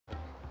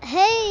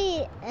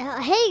Hey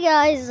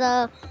guys,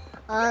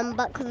 I'm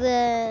back with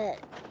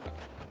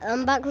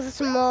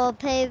some more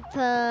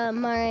Paper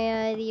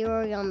Mario the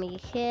Origami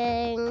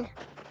King.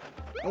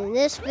 In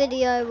this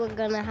video we're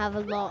gonna have a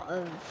lot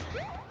of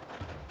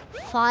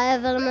fire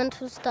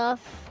elemental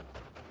stuff.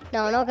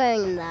 No, we're not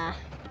going in there.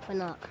 We're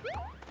not.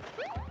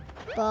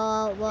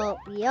 But what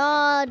we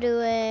are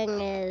doing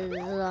is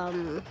are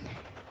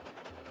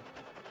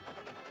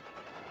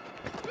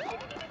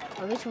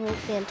we to walk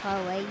the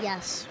entire way?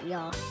 Yes, we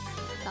are.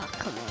 Oh,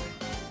 come on.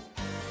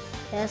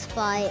 Let's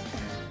fight.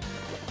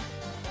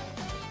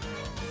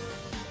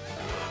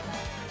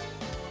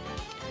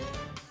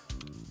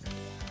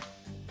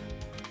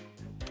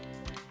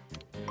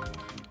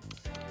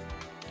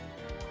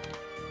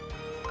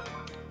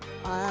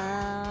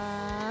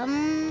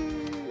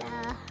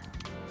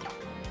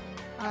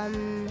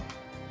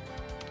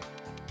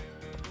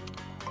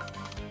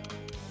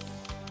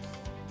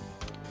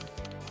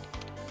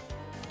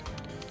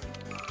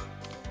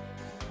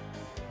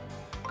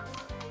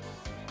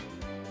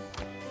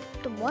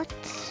 What?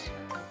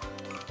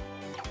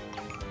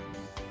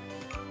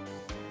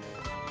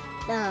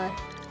 No.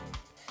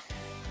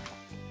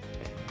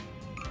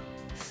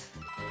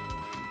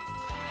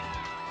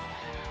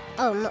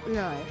 Oh,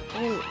 no. I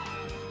didn't.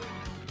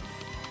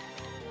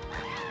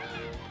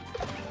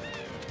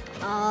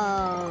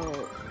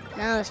 Oh,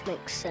 now this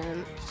makes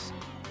sense.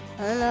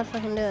 I don't know if I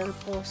can do it in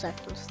 4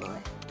 seconds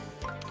though.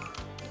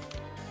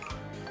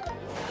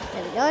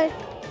 There we go.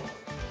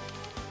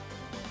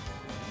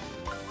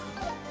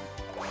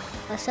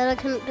 I said I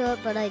couldn't do it,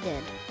 but I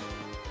did.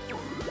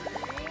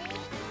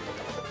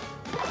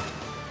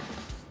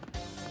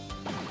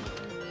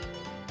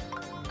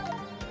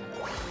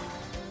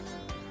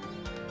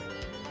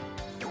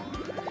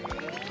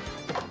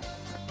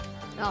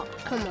 Oh,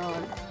 come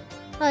on.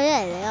 Oh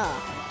yeah, they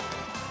are.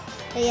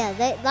 But yeah,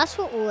 that's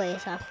what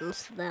always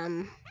happens to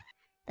them.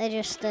 They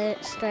just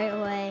straight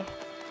away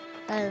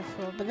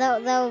overflow. But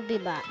they'll be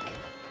back.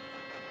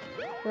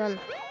 Run,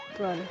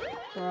 run,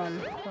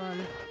 run,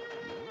 run.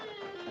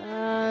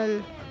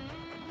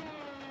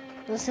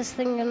 Is this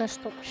thing gonna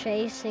stop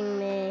chasing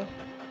me?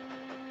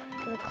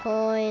 The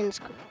coins.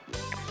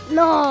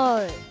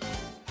 No!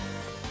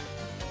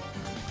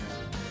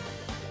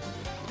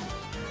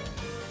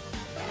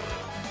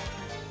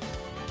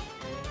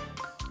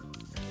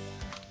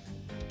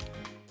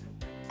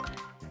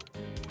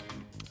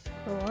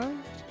 What?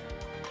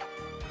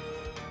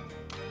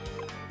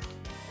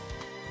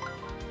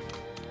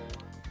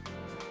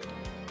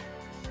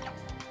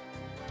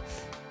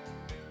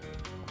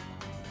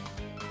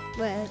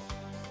 Where?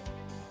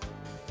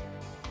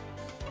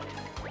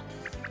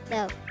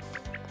 No.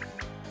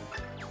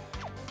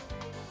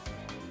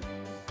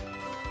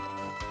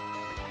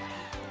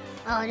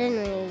 Oh, I didn't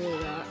really do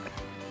that.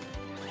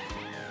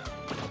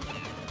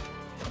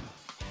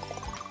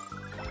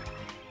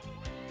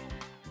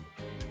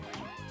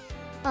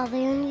 Oh,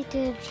 they only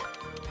did.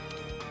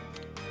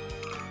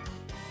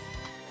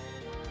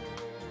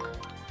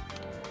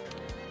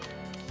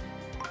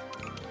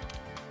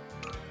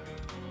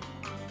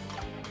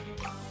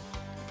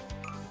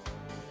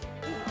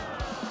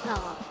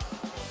 Oh.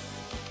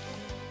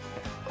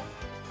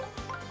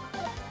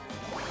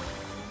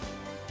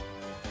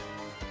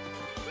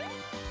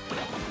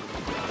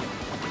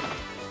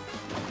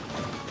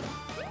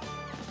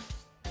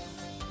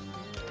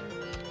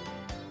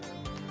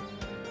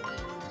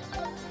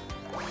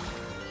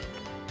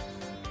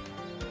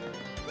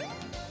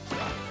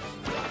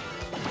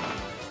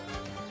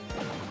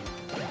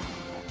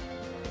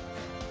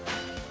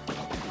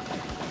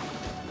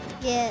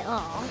 Yeah,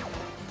 aw.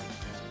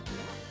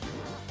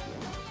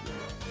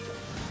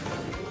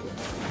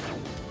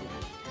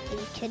 Are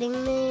you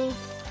kidding me?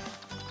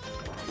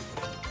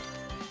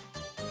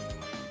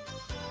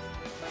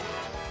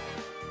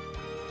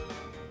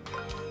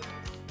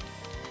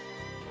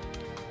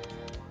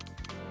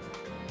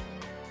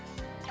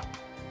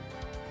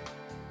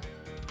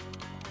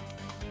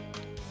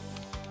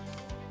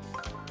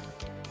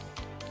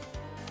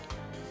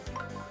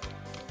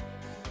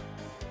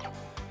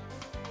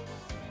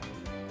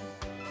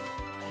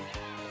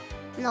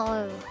 No,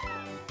 I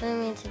didn't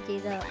mean to do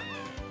that.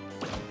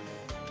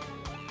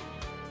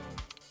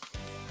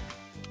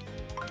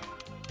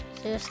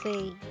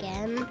 Seriously,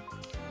 again?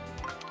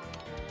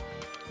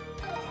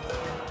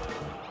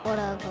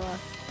 Whatever.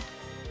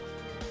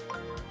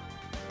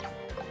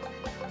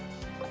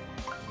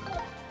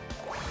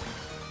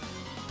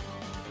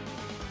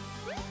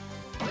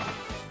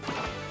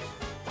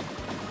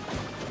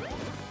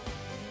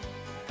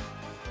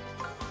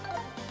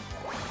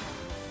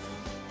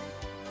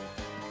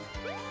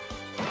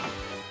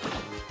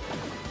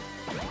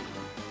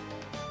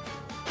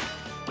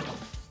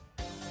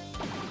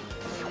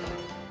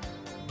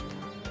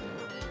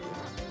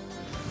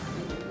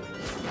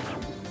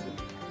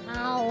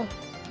 Ow.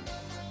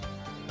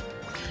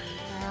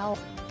 Ow.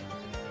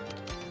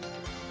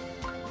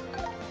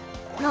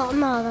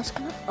 No, that's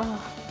gonna,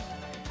 oh.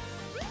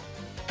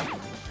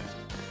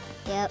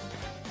 Yep.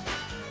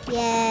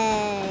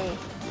 Yay.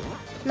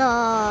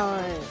 No.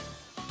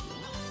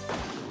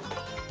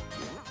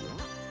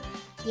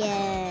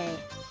 Yay.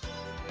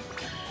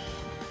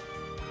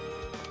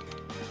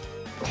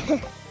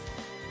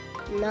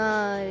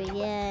 No,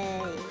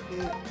 yay.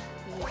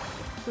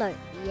 No,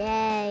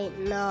 yay,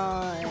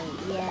 no,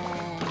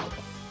 yay.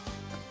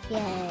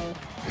 Yay.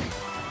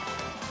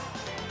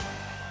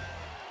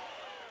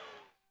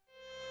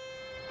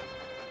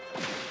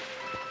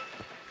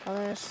 Oh,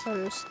 there's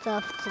some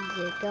stuff to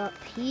dig up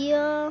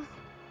here.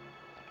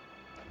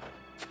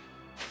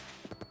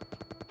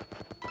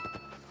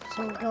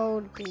 Some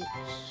gold boots.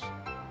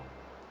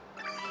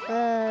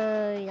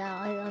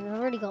 Yeah, I've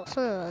already got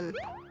some of them.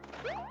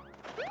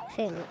 I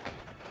think.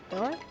 Do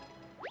I?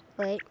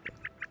 Wait.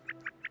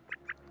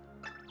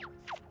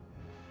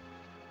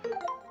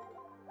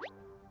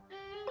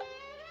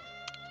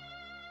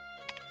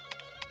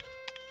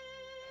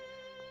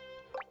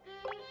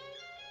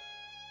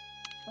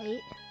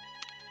 Wait.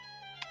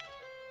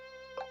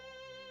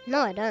 No,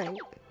 I don't.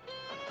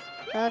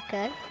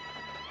 Okay.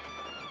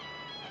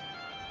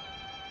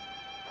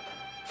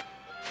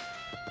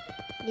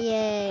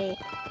 Yay.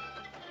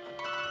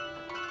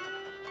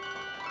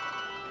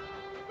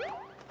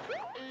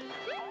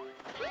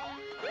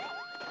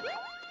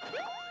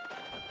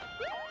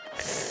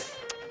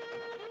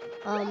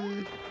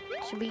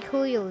 Should we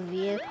call your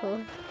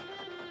vehicle?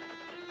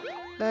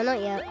 No, not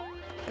yet.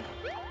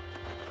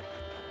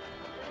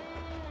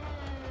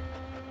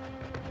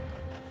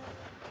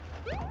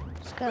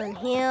 Let's go in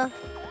here.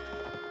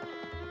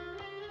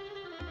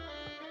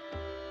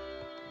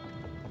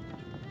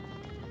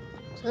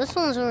 So this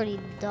one's already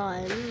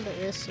done, but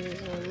this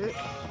isn't.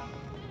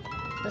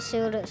 Let's see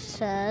what it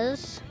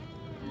says.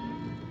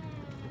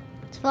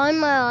 To find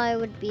my eye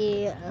would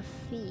be a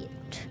feet.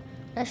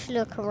 Let's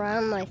look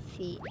around my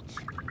feet.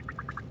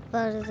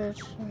 But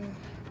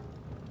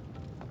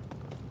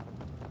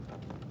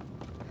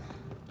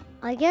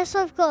I guess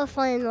I've got to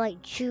find like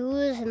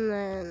shoes, and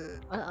then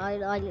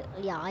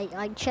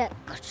I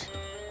checked,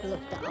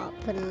 looked it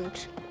up,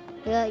 and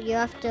yeah, you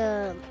have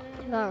to.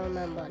 I can't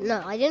remember.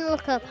 No, I didn't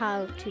look up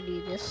how to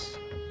do this.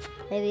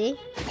 Maybe.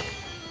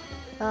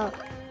 Oh,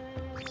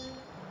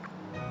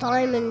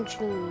 diamond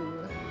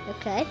jewel.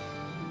 Okay.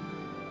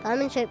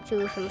 Diamond shaped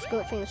jewel from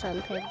scorching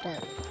sun paved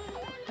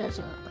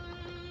desert.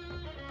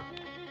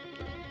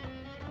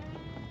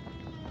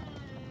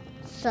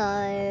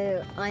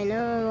 So I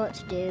know what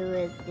to do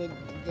with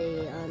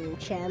the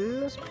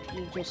gems.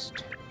 You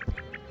just,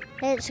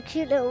 hey, it's a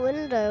cute little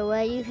window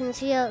where you can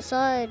see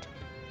outside,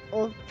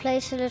 or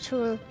place a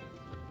little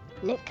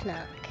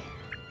knick-knack.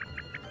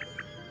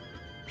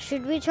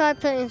 Should we try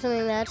putting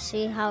something there to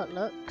see how it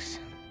looks?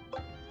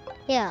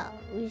 Yeah,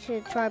 we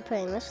should try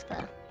putting this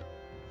there.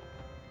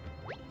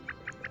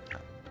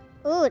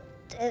 Oh,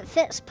 it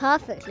fits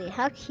perfectly.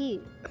 How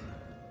cute.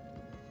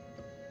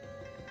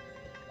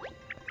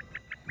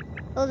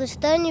 Oh, the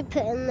stone you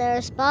put in there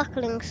is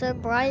sparkling so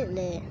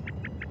brightly.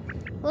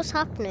 What's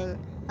happening?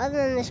 Other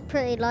than this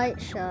pretty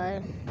light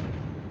show.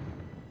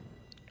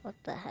 What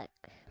the heck?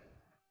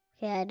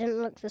 Yeah, I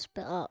didn't look this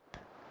bit up.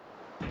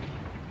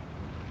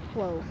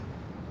 Whoa.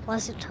 Why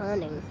is it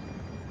turning?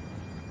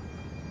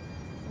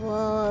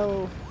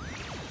 Whoa.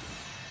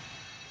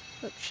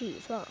 Oh,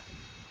 jeez, what?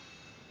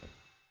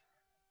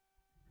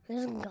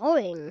 Where's it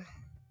going?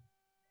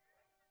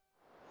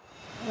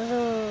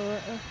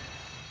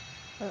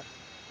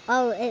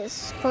 Oh,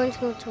 it's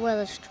pointing to where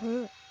the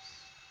stream is.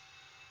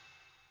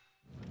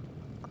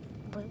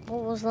 Wait,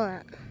 what was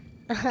that?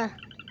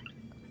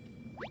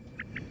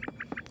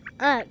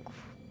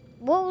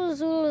 What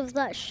was all of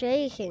that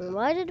shaking?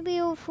 Why did we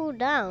all fall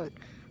down?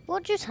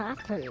 What just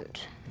happened?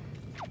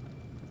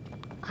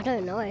 I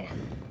don't know.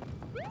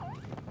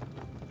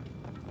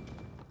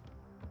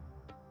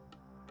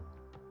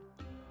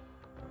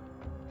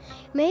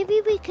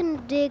 Maybe we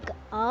can dig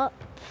up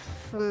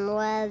from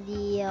where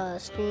the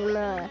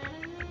steamer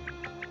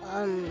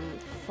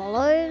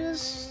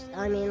follows.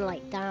 I mean,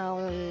 like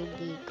down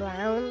the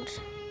ground.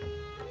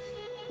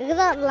 Look at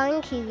that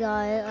lanky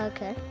guy.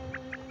 Okay.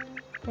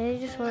 Maybe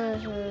he just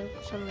wanted to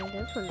something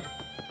different.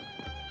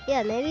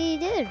 Yeah, maybe he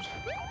did.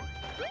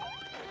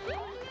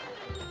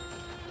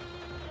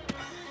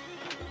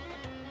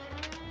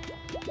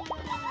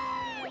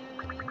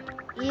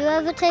 You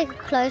ever take a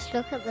close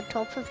look at the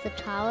top of the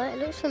tower? It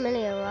looks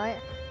familiar, right?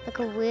 Like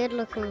a weird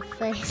looking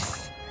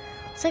face.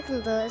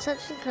 Second thought, it's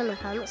actually kind of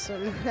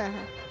handsome.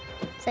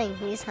 Saying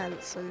he's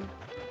handsome.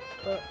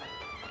 But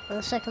on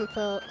the second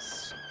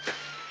thoughts,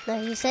 no,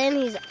 he's saying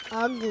he's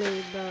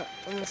ugly, but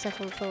on the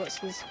second thoughts,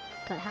 he's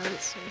quite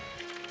handsome.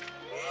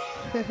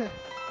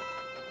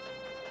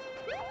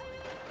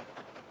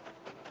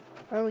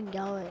 Where are we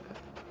going?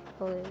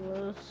 Oh, it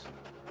was.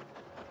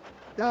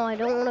 No, I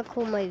don't want to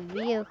call my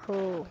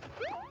vehicle.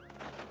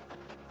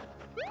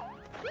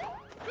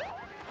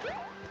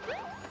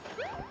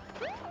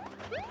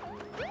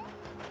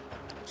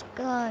 Let's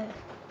go.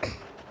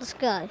 Let's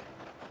go.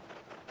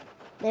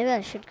 Maybe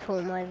I should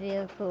call my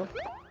vehicle.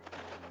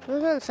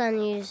 Movement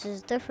Sun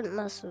uses different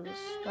muscles,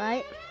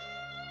 right?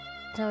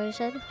 Is that what you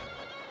said?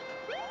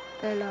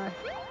 I don't know.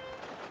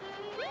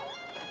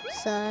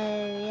 So,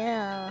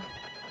 yeah.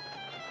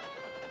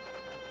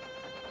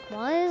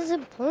 Why is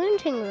it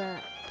pointing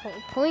there?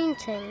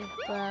 Pointing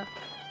there.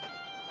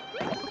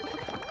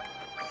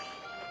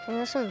 Can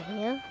there's some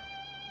here?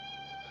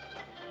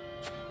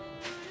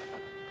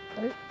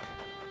 Oh.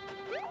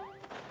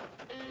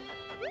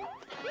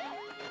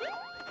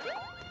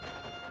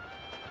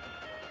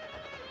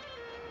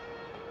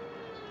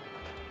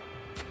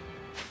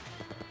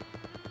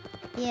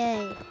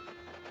 Yay.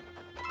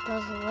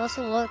 That's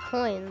a lot of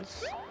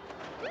coins.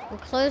 I'm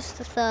close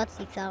to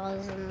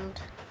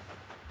 30,000.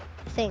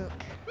 I think.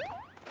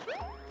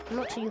 I'm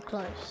not too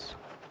close.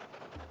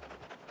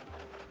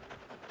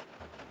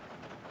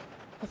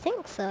 I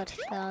think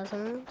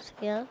 30,000,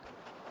 yeah.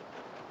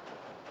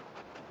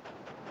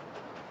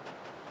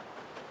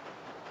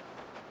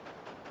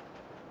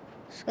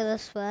 Let's go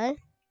this way.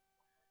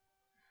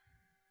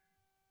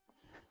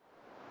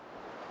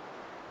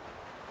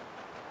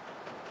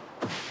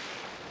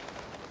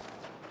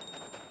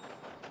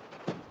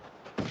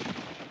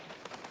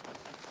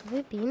 Have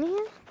we been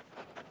here?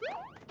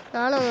 No,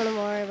 I don't want to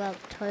worry about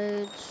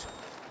toads.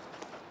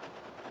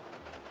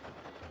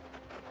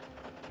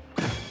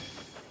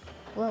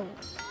 Whoa.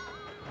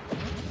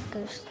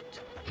 Ghost.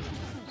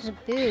 There's a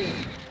boo.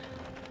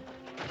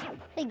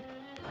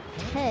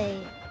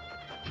 Hey.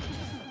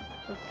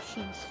 Oh,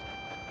 jeez.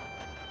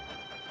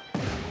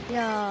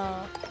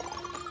 Yeah.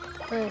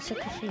 I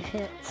took a few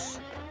hits.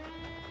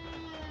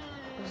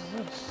 What is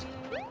this?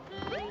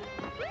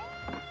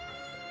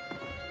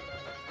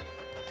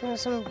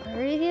 There's some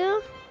berry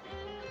here.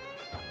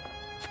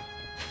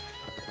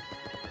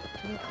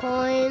 Some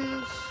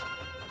coins.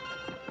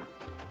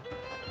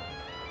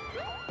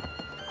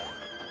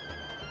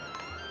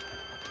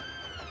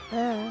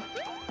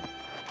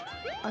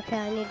 Okay,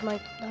 I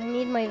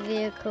need my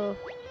vehicle.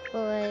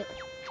 Oh wait.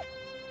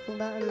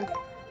 Button.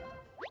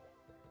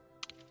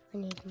 I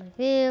need my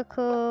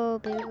vehicle,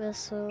 boot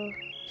whistle.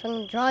 So I'm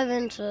gonna drive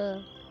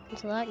into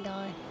that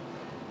guy.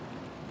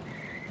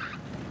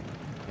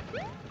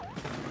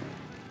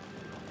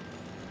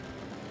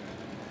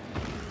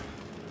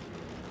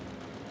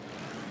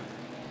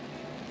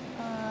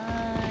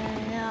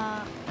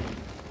 Yeah.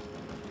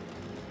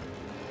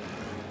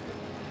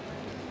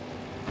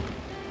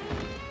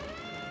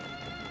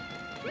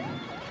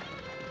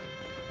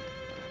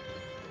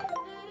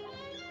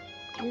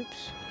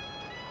 Oops.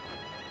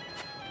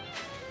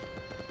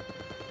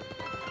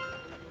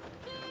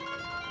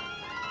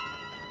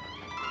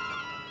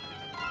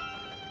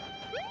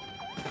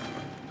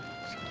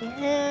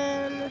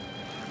 Scan.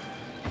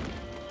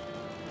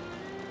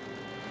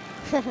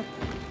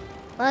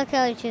 I like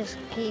how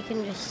he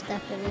can just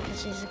step in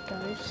because he's a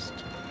ghost.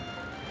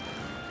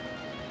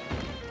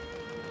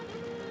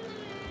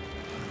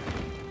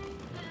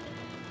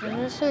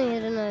 There's something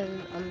hidden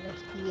under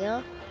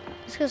here.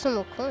 Let's get some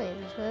more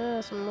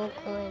coins. Some more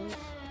coins.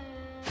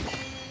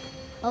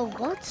 Oh,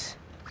 what?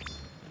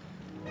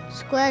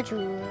 Square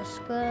jewel.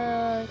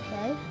 Square.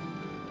 Okay.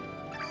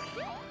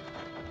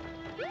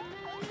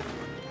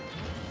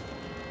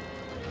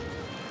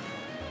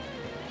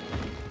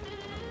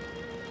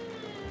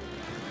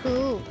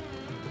 Cool.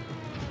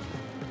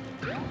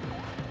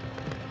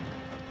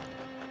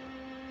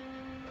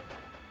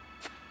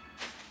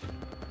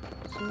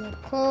 Some more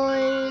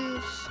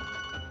coins.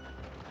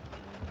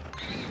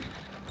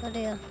 Oh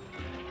dear.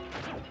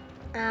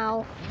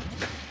 Ow.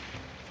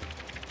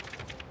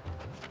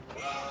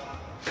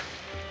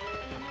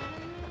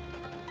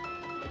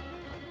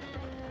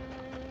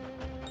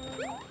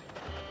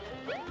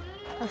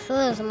 I thought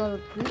there was another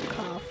boot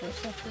car for a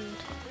second.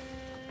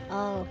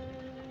 Oh.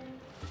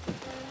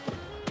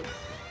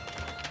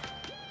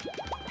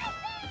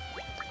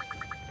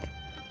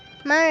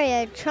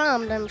 Mario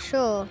charmed, I'm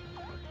sure.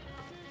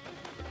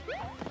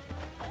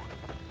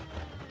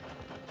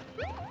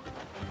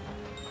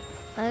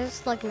 I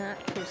just like an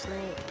actual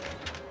snake.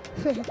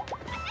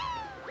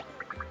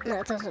 No,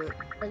 it doesn't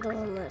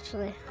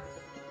actually.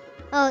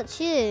 Oh, it's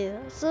you.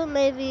 I thought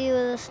maybe you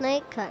were the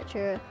snake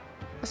catcher.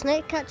 A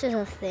snake catcher's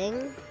a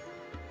thing?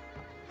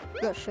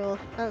 Not sure.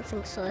 I don't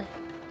think so.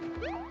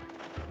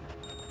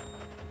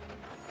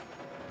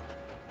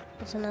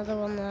 There's another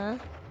one there.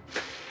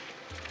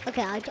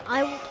 Okay,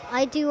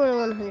 I do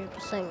want to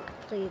 100%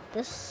 complete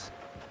this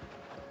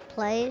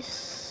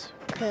place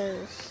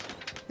because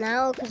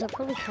I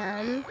probably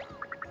can,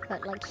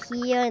 but like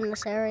here in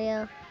this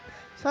area.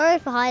 Sorry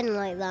for hiding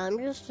like that. I'm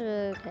just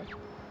okay.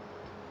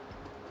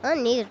 I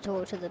don't need to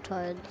talk to the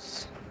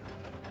toads.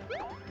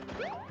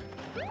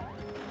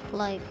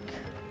 Like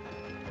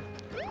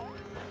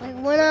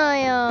when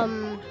I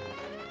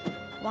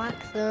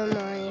whack them or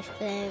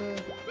anything,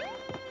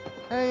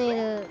 I don't need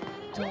to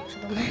talk to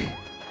them.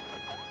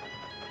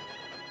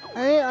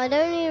 I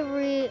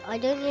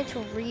don't need to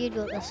read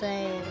what they're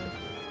saying.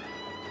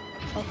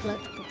 I'll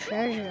collect the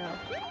treasure.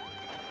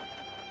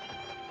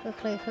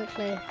 Quickly.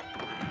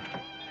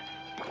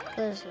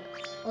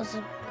 What's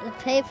the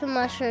paper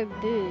mache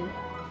boo?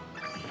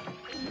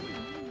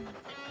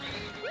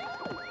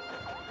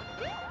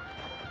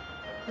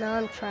 Now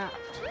I'm trapped.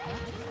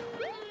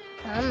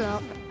 No, I'm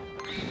not.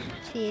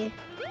 See,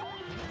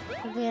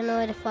 I'd be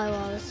annoyed if I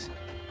was.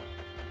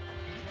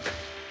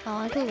 Oh,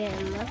 I can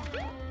get in there.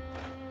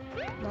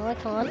 No, I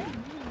can't.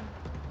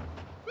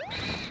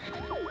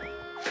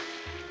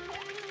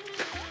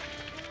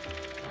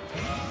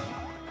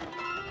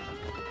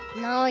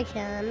 Now I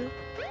can.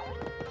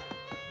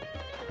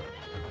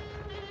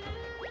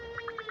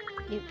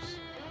 Oops.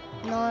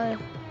 No.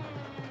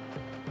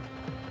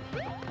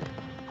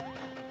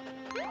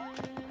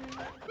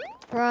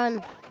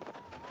 Run.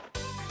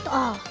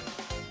 Oh,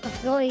 I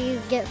forgot you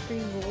get 3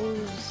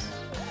 balls.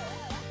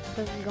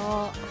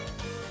 Forgot.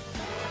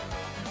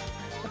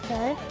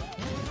 Okay.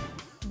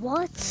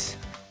 What?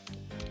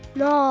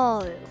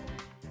 No.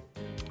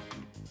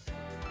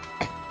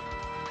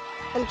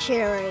 I'm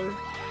cheering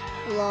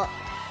a lot.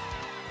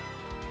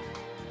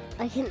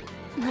 I can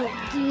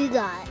like do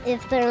that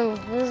if they're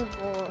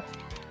invisible.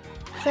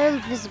 If they're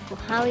invisible,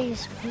 how are you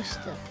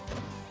supposed to?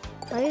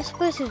 How are you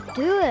supposed to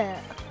do it?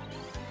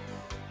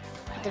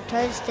 The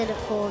toads did it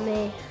for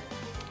me.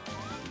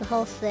 The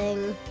whole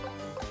thing.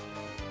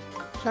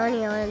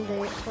 Shiny iron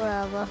boots,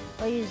 whatever.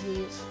 I'll use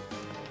these.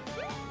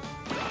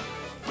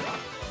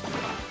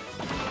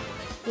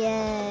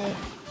 Yay.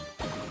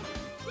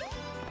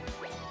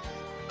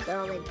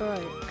 Oh, they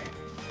broke.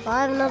 Do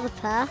I have another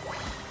pair?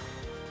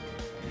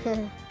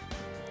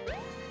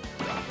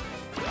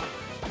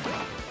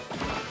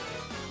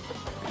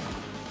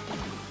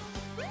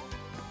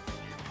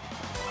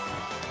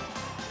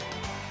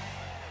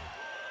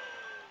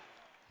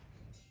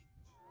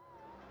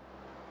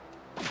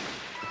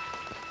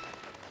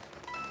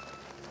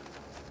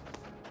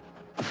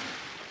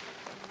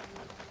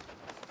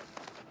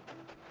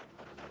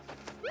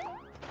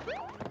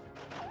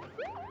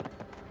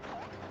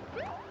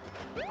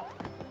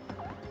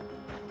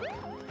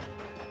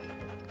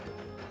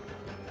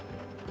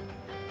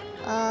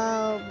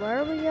 Where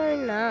are we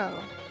going now?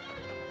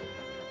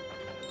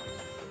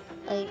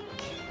 Like,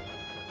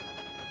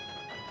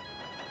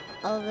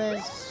 oh,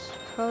 there's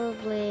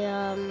probably,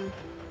 yeah,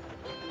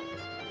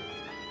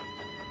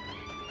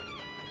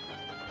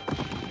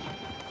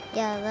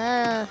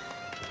 there.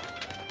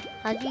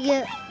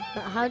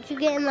 How'd you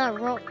get in that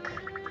rock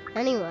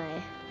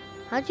anyway?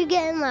 How'd you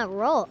get in that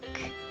rock?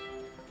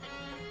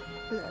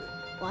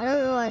 I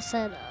don't know why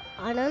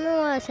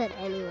I said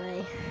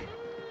anyway.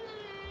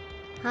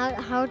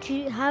 How'd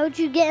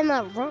you get in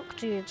that rock,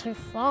 dude, so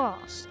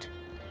fast?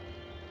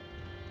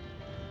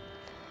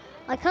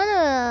 I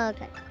kinda,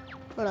 okay,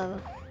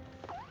 whatever.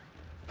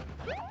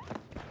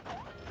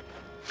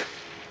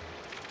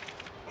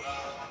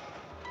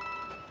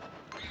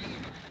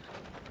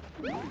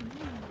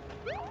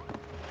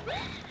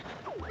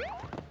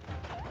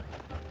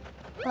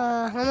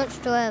 How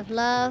much do I have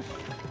left?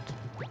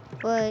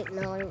 Wait,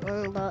 no,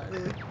 wrong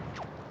button.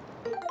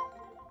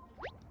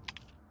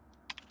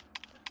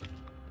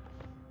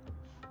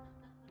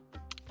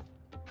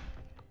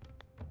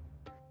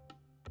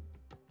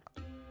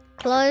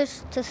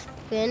 Close to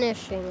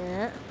finishing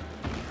it.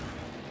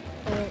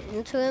 I went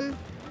into him.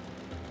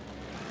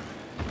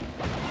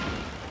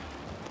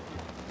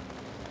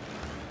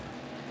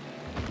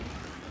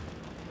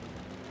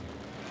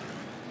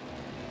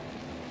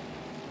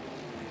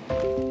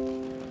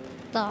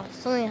 Oh,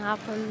 something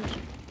happened.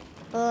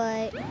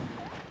 Alright.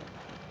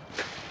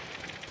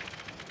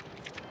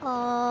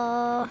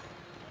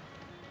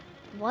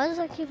 Why does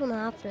that keep on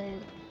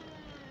happening?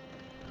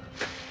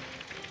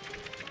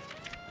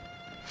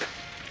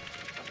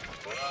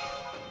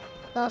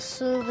 That's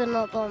soothing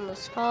up on the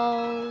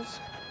skulls.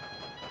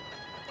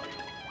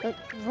 Wait,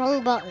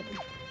 wrong button.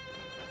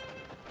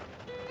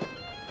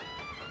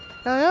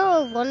 Now I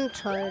know what one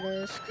toad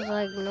is because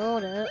I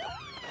ignored it.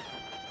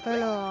 I don't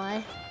know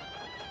why.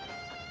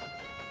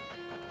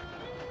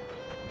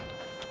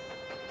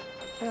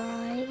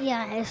 Right,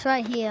 yeah, it's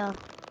right here.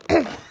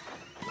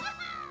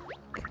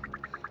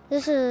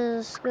 This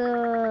is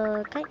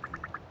good. Okay.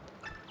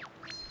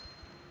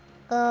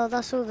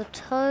 That's all the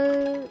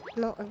toad.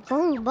 No,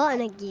 wrong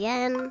button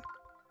again.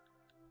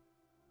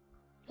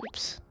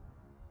 Oops.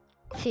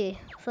 Phew,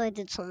 thought I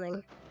did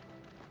something.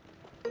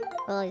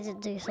 Well, I did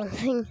do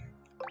something.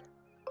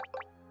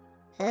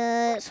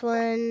 It's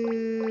when...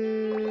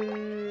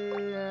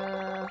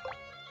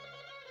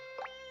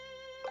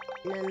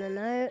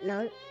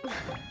 No.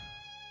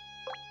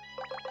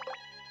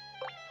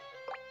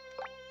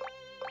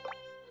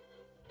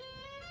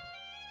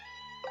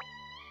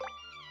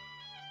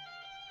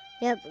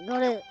 Yep,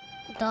 got it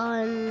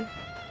done.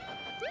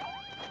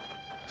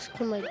 Let's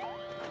get my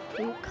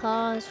boot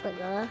cars right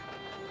there.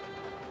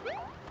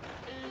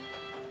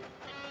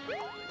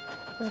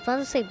 I was about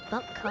to say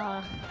butt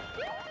car.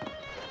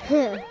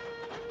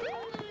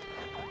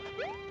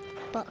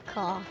 Butt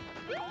car.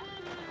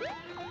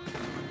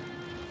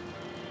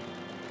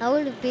 That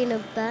would have been a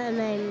better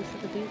name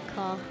for the boot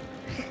car.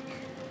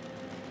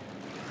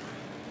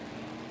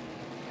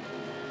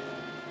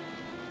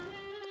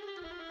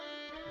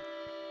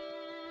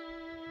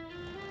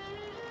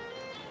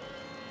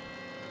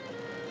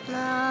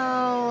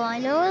 Now, I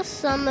know what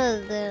some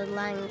of the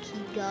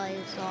lanky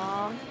guys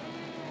are.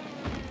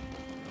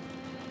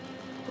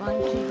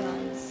 Lanky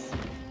guys.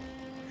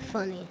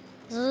 Funny.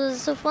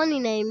 It's a funny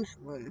name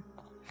for them.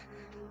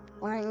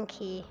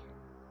 wanky.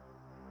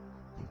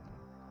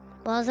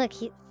 Why does that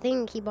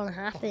thing keep on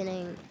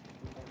happening?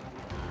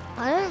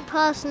 I don't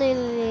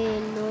personally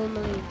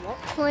normally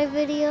watch my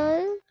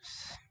videos.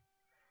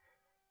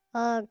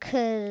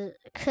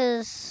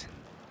 Cause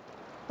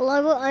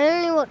well, I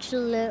only watch a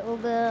little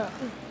bit.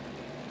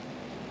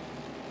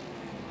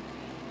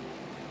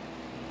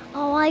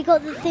 Oh, I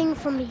got the thing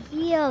from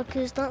here,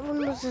 cause that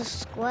one was a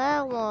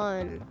square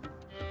one.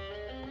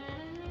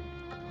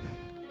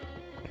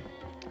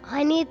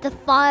 I need the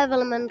 5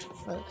 elemental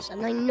fruits,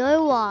 and I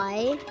know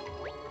why.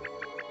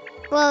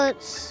 Well,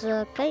 it's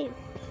okay.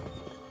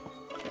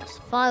 It's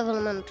 5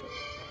 elemental.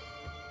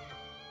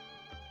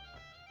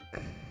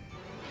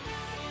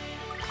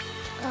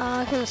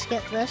 I can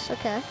skip this,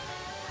 okay.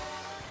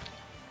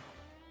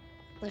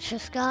 Watch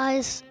this,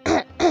 guys.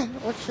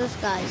 Watch this,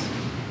 guys.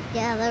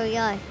 Yeah, there we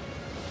go.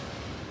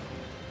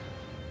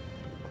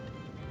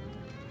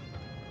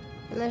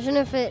 Imagine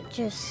if it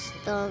just,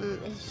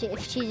 if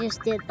she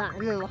just did that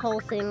and then the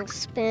whole thing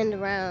spinned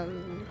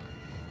around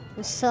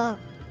and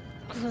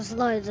circles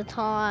loads of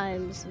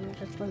times and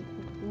just went,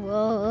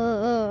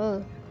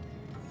 whoa.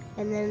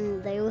 And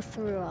then they all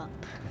threw up.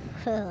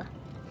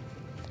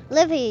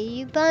 Livy,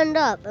 you burned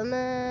up.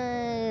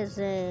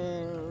 Amazing.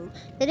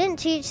 They didn't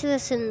teach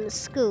this in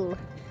school.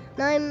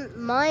 And I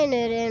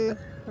minored in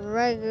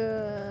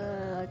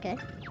regular. Okay.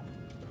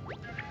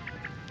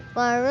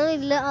 Well, I really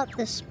lit up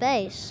the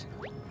space.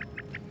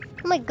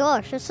 Oh my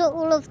gosh, I saw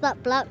all of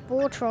that black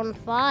water on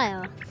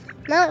fire.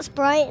 Now it's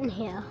bright in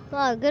here.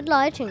 Wow, good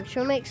lighting.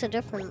 Sure makes a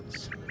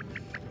difference.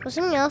 Was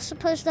something else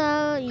supposed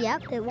to...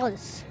 Yep, it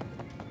was.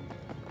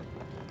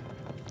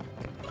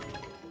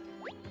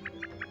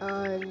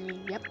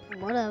 Yep,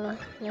 whatever.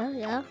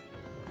 Yeah.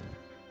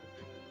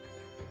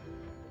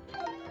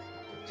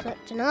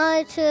 Select an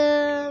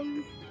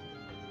item.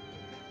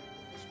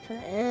 Let's put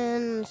it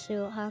in, see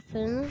what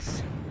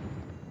happens.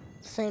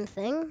 Same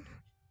thing.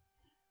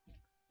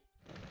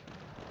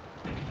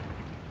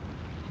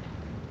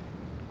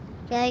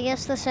 Yeah, I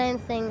guess the same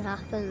thing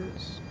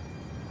happens.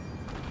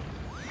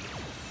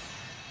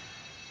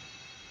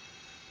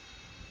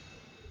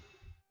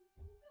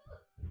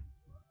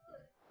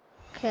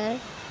 Okay.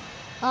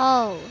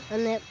 Oh,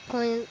 and it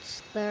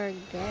points there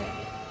again.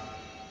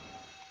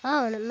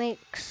 Oh, and it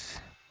makes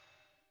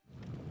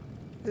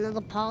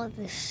another part of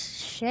this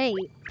shape.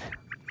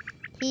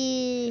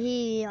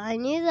 I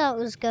knew that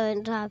was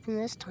going to happen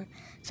this time,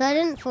 so I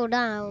didn't fall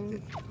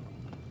down.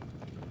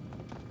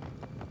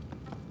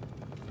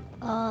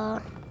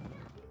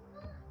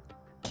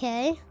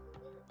 Okay.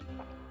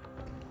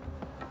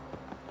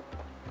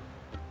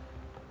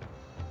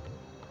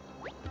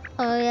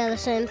 Oh yeah, the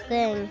same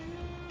thing.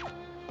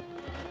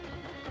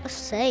 A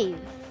save.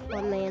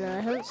 I mean, I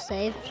haven't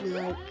saved in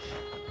like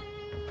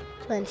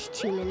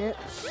 22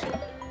 minutes.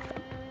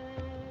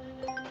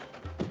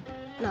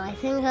 No, I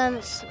think I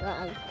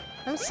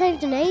haven't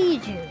saved in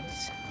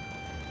ages.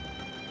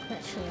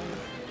 Actually.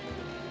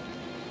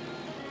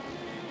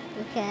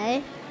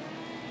 Okay.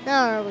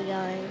 Now where are we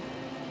going?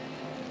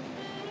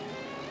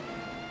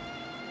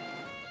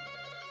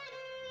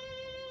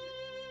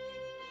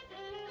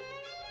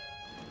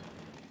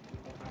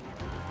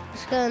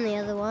 Let's go on the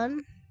other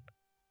one.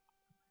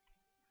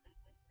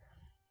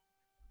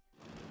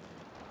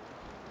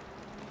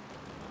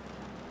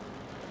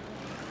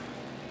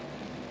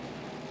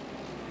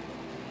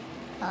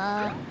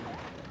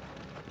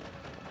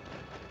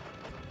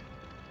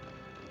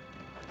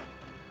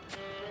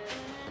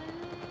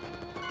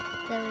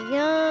 There we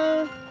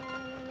go.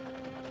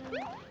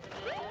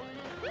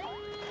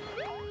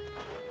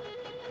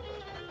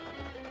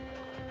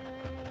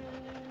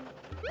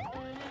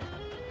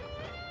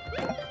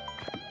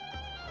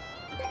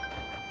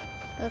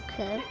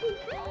 Okay.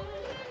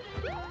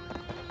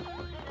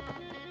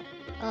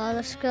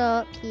 Let's go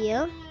up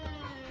here.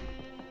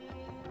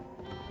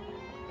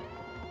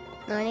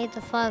 Now I need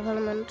the 5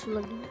 elemental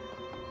again.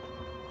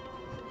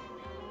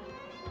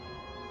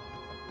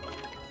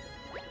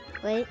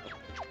 Wait.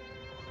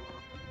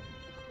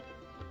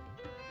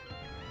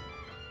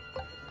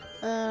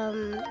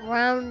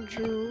 Round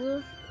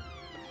jewel.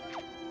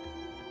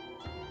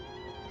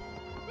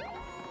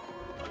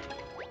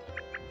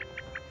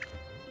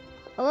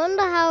 I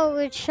wonder how it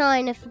would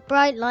shine if a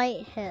bright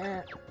light hit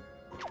it.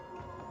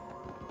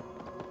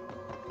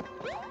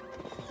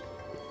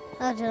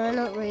 Oh, did I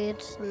not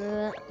read some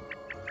of it?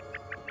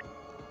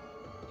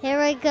 Here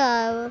I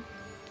go.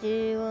 Do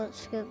you want to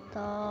skip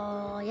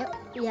the...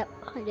 Yep,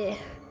 I do.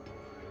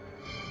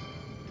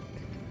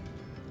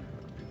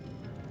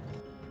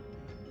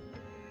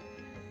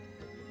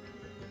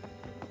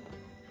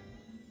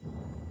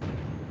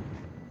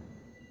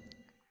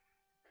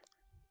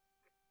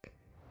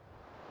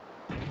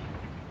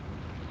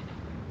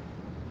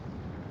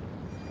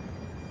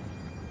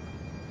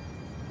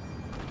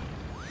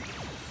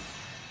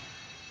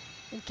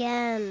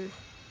 Again.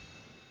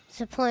 Is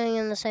it pointing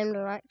in the same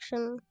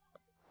direction?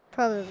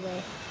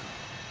 Probably.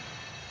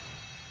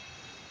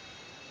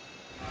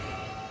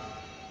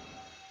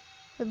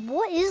 But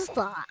what is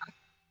that?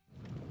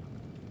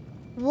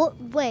 What?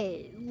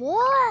 Wait,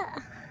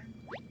 what?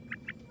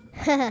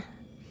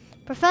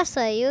 Professor,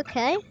 are you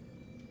okay?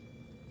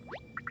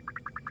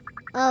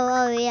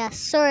 Oh, yes,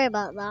 sorry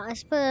about that. I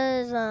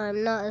suppose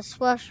I'm not as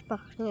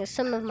swashbuckling as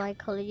some of my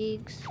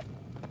colleagues.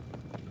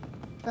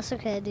 That's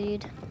okay,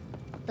 dude.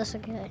 That's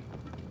okay.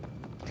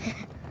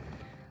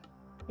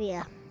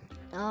 Yeah.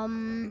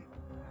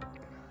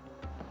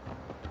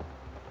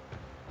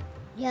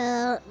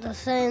 Yeah, the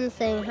same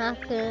thing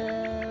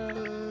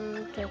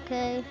happened.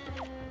 Okay.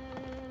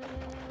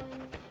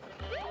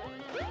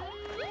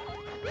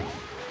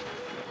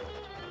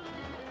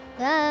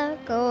 Ah,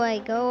 go away,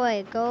 go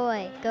away, go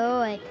away, go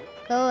away,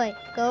 go away,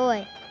 go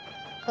away,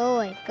 go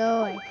away,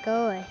 go away,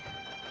 go away.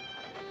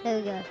 There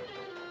we go.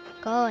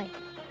 Go away,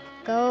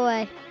 go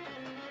away,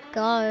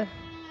 go.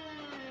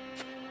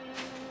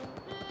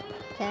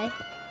 Okay.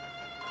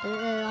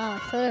 Oh, I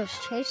thought I was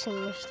chasing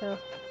you still.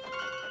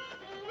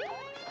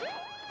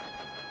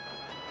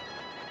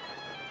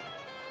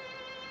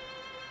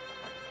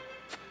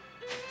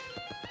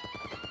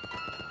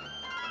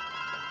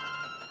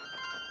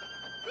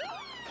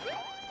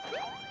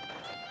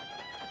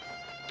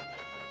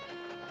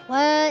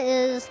 Where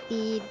is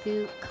the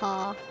boot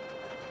car?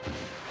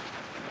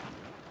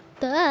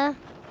 There.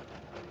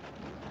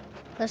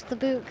 That's the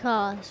boot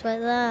car. It's right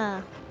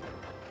there.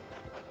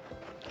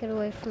 Get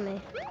away from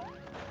me.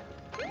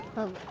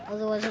 Oh,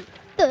 otherwise it...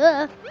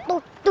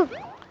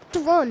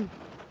 Run!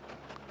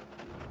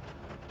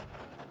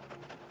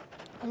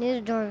 I need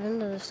to drive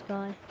into this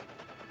guy.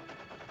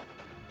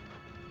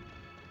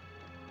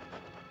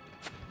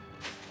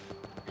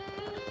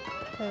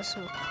 There's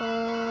some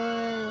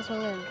coins. I'm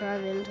gonna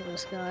drive into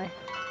this guy.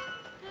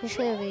 He's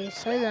gonna be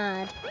so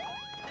mad.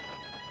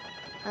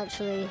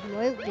 Actually, he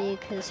won't be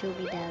because he'll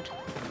be dead.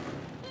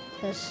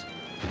 Because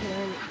he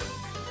won't.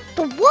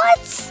 The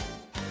what?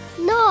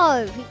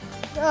 No!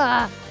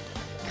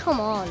 Come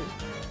on.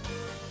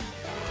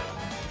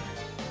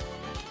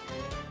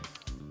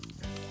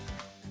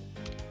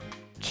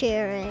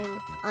 Cheering.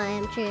 I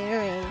am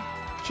cheering.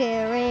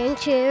 Cheering,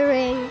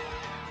 cheering.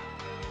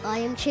 I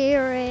am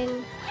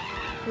cheering.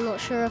 I'm not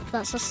sure if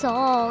that's a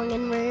song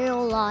in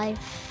real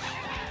life.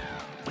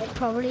 It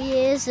probably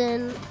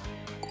isn't.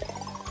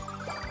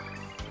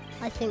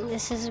 I think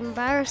this is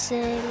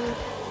embarrassing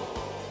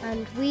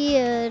and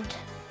weird.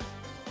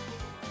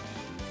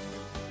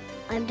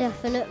 I'm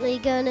definitely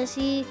gonna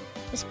see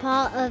this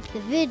part of the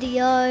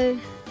video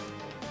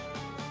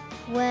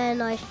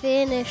when I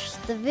finish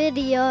the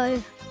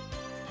video.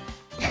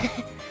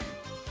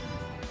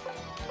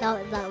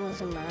 That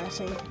was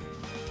embarrassing.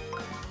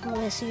 I'm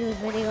gonna see the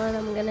video and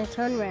I'm gonna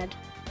turn red.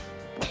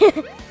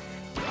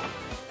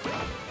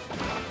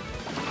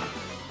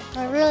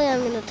 I really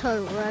am gonna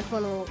turn red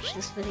when I watch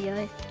this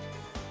video.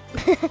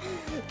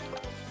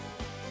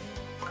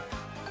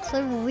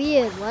 So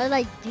weird, why did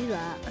I do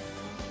that?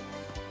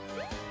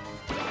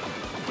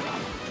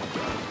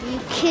 Are you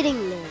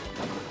kidding me?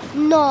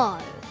 No!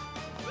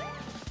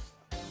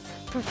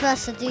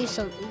 Professor, do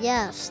something.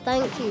 Yes,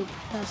 thank you,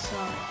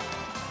 Professor.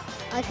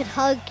 I could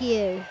hug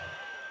you.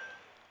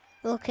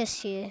 Or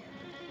kiss you.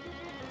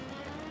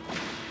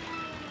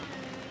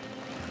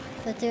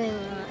 For doing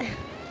that.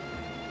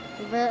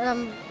 But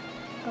I'm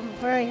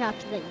very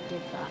happy that you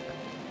did that.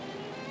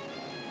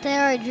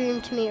 Dare I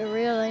dream to meet a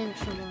real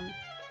ancient one.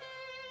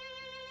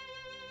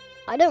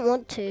 I don't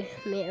want to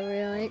meet a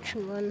real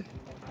ancient one.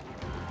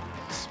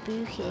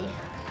 Spooky.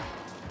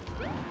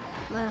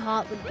 My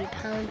heart would be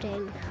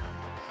pounding.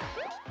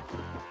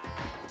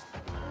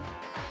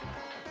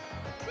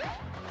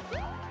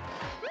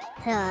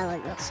 Yeah, I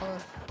like that song.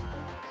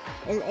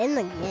 In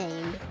the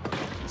game,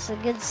 it's a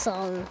good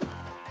song.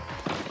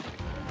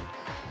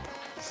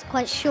 It's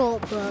quite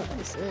short, but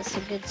it's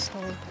a good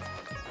song.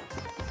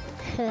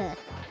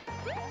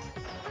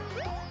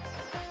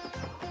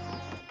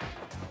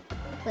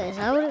 Wait, is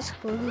that what it's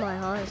called? My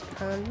heart is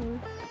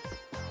pounding.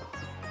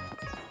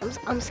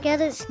 I'm scared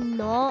it's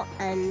not,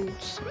 and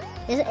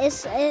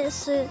it's a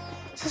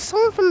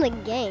song from the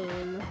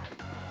game.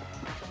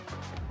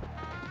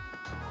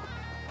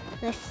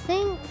 I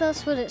think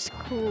that's what it's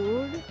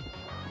called.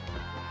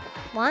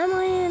 Why am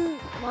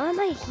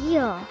I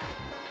here?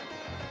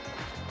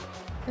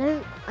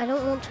 I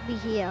don't want to be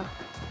here.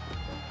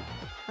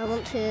 I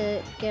want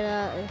to get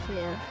out of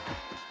here.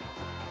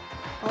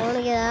 I want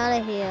to get out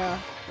of here.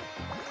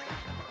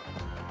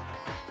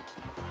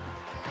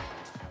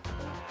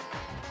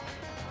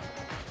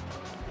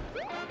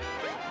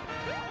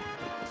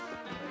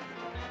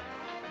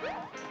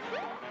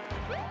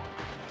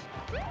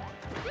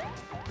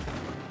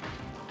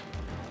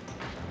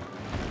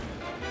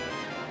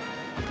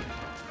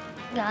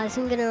 Guys,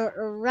 I'm gonna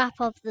wrap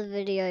up the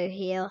video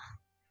here.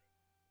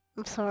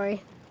 I'm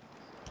sorry.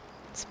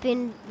 It's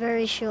been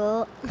very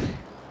short. I'm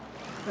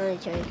only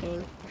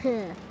joking.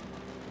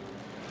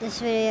 This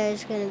video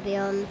is gonna be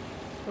on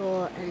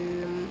for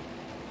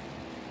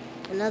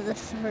another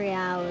 3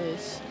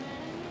 hours.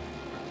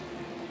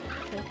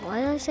 Wait,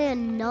 why did I say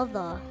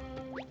another?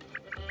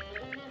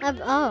 I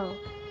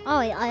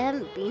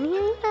haven't been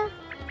here yet?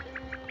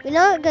 We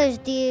know it goes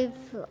deep.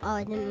 Oh,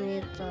 I didn't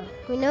read that.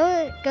 We know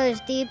it goes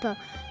deeper,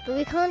 but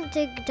we can't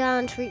dig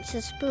down to reach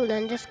the spool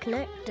and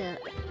disconnect it.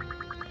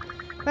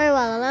 Very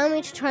well, allow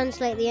me to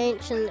translate the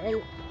ancient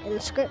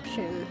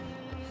inscription.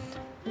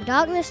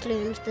 Darkness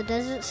looms, the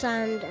desert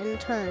sand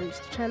entombs,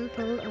 the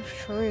temple of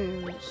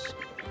shrooms.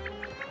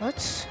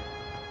 What?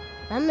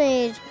 That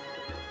made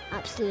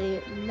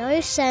absolutely no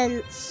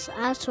sense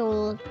at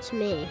all to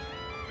me.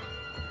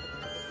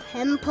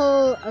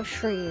 Temple of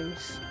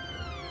shrooms.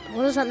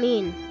 What does that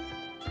mean?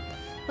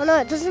 Oh no,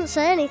 it doesn't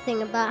say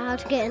anything about how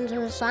to get into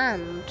the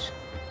sand.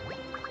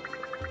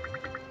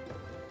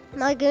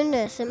 My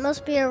goodness, it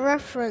must be a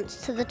reference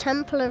to the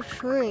Temple of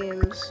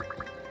Shrooms.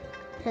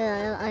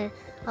 Yeah, I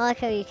like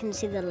how you can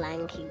see the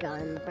lanky guy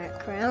in the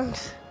background.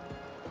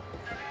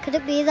 Could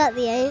it be that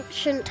the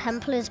ancient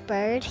temple is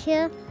buried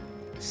here,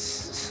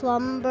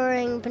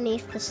 slumbering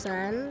beneath the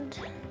sand?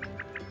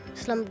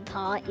 Slumber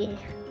party.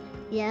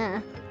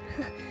 Yeah.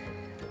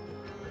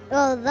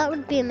 Oh, that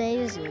would be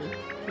amazing.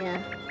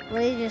 Yeah.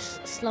 Really,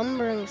 just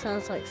slumbering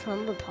sounds like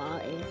slumber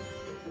party.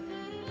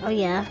 Oh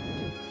yeah.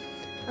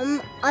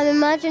 I'm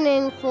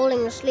imagining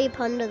falling asleep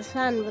under the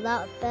sand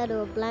without a bed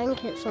or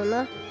blankets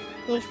or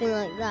anything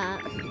like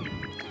that.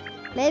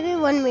 Maybe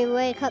when we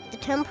wake up the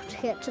temple to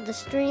get to the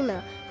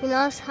streamer, we can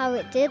ask how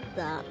it did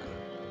that.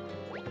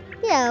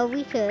 Yeah,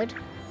 we could.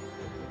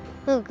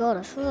 Oh god,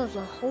 I thought there was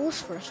a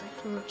horse for a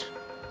second.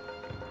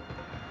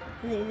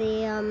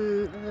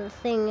 The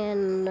thing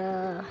in,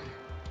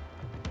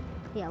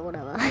 yeah,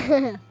 whatever.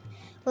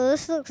 Well,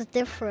 this looks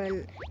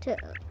different.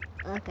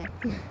 Okay.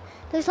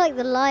 Looks like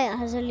the light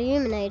has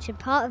illuminated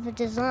part of the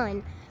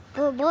design.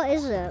 But what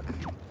is it?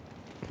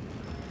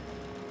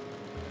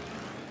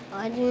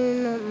 I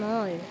do not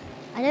know.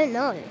 I don't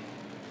know.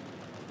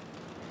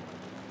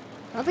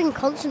 I've been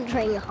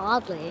concentrating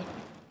hardly.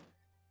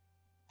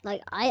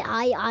 Like,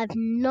 I have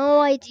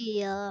no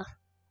idea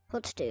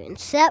what to do.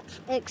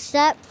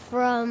 Except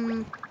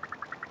from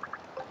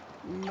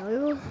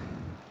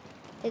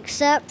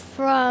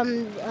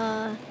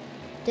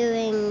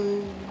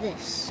doing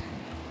this.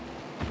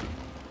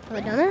 Have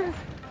I done it?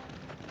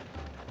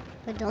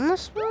 Have I done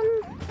this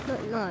one?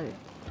 No.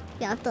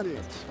 Yeah, I've done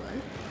this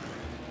one.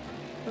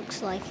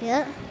 Looks like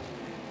it.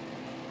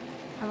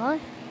 Have I?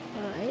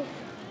 Alright.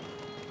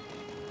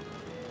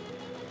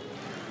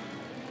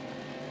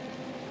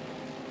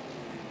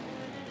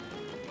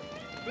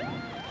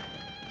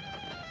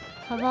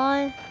 Have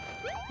I?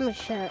 Let me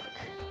check.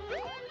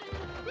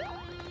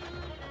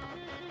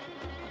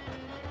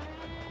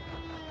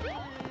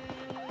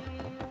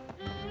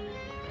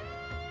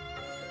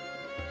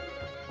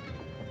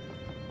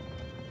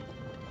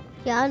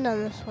 Yeah, I've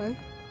done this one.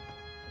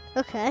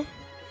 Okay.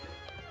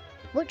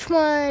 Which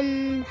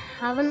one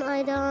haven't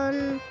I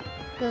done?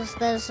 Because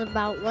there's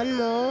about one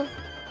more.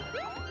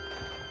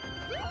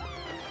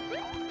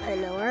 I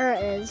know where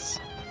it is.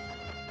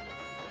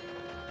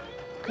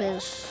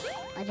 Because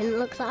I didn't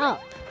look that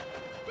up.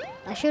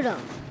 I should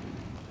have.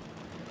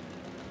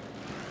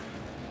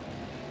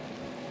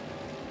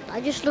 I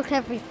just look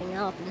everything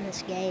up in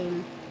this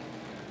game.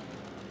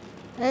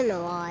 I don't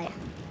know why.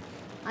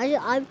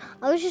 I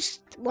was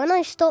just, when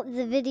I stopped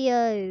the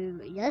video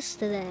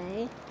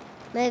yesterday,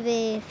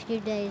 maybe a few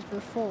days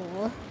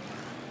before,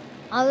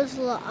 I was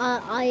like,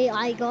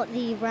 I got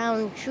the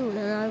round jewel,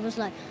 and I was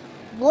like,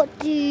 what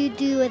do you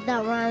do with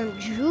that round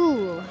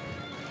jewel?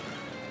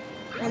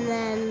 And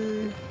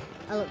then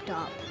I looked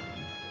up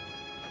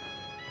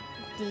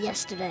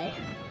yesterday.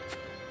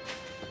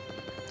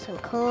 Some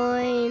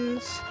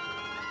coins.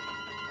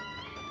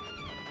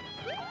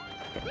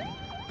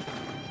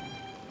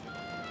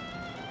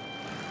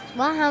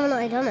 Why haven't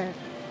I done it?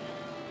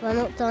 Have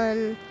I not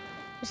done...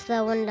 Is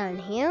there one down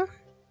here?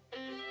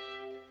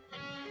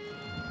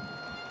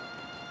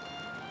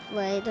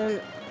 Wait,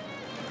 don't...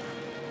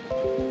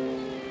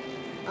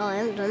 Oh, I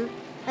haven't done...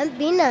 I haven't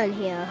been down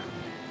here.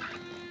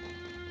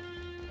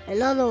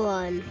 Another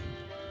one.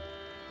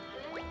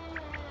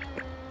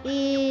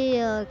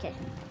 Yeah, okay.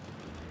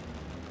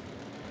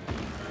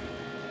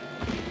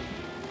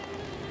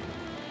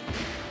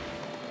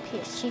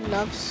 Okay, she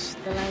loves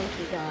the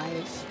lanky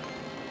guys.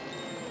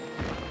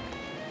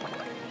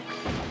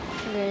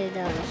 She really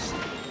does.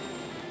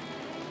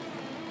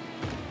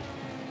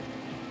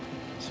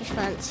 She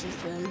fancies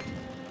them.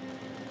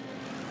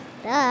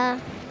 Duh.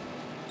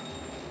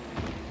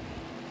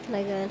 Can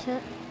I go into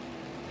it?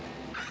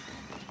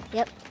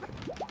 Yep.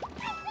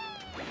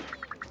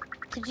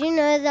 Did you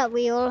know that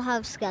we all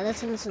have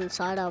skeletons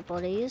inside our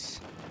bodies?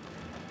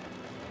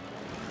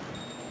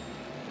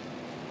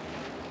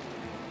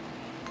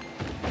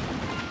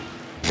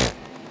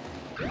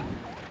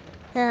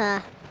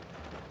 Ah.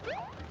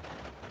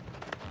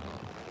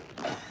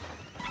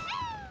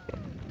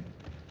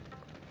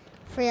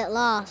 Free at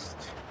last.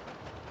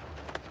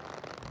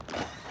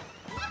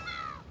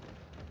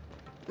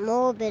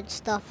 Morbid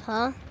stuff,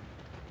 huh?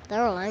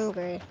 They're all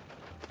angry.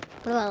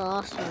 What about the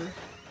last one?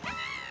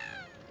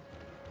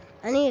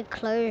 I need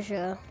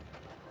closure.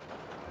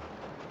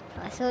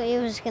 I thought he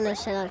was gonna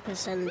say like a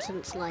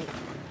sentence like,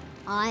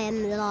 I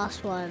am the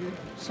last one.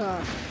 So,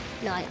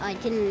 no, I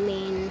didn't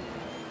mean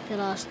the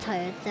last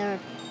toad. There are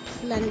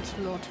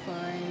plenty more to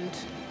find.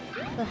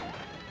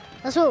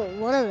 That's what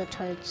one of the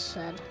toads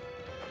said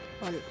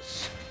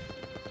once.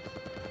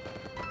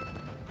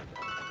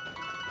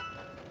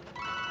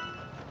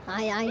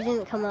 I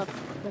didn't come up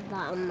with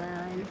that on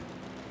my own.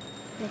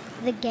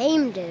 The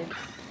game did.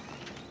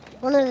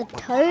 One of the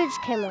toads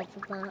came up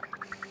with that.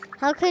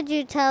 How could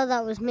you tell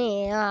that was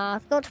me? I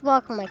forgot to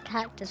work on my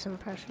cactus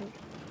impression.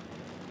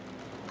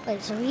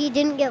 Wait, so he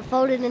didn't get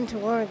folded into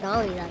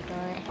origami, that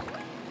guy.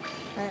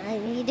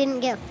 He didn't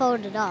get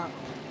folded up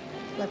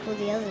like all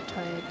the other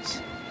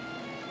toads.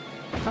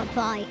 But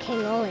by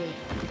King Ollie.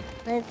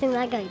 I don't think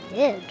that guy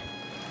did.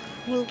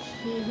 I think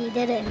he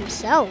did it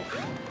himself.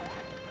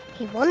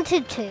 He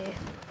wanted to.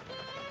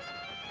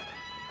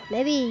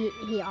 Maybe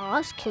he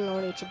asked King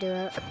Ollie to do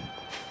it.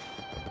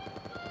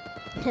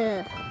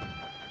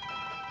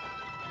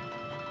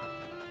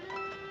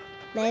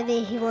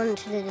 Maybe he wanted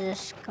to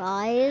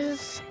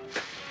disguise.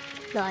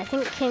 No, I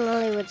think King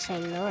Ollie would say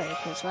no,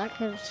 because that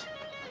could...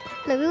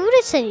 No, we would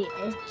have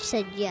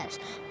said yes,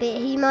 but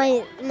he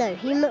might... No,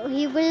 he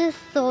would have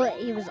thought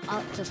he was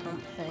up to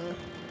something.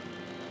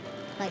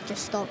 Like, to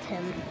stop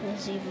him,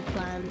 his evil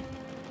plan.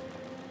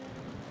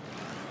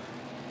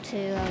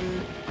 To,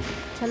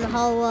 turn the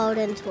whole world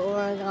into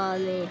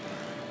origami.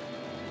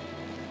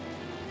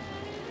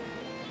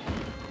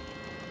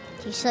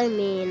 He's so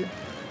mean.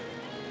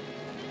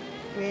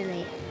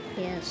 Really,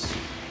 he is.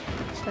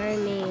 He's very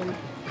mean.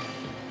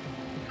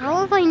 How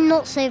have I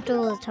not saved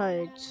all the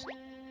toads?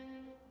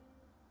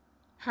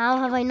 How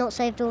have I not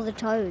saved all the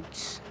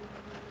toads?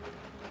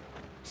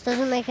 This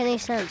doesn't make any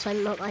sense. I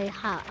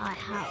have. I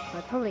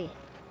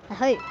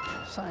hope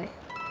so.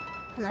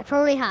 And I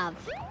probably have.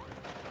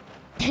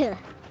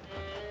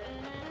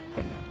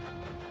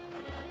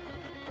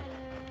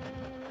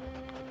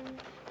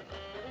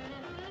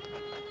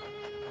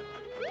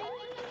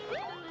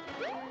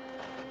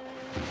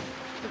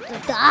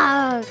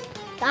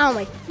 Ow,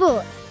 my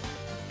foot!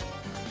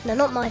 No,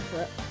 not my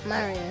foot.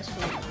 Mario's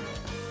foot.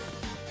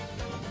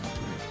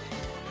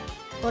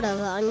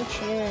 Whatever, I'm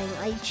cheering.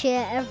 I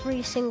cheer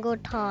every single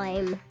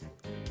time.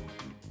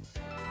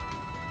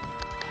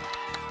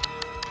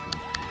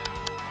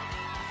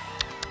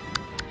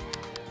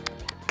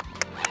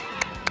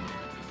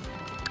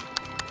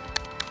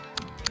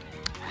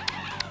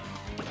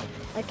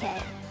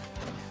 Okay.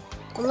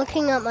 I'm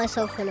looking at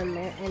myself in a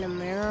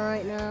mirror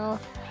right now.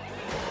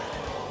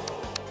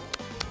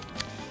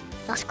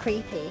 That's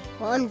creepy.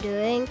 What I'm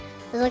doing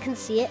is I can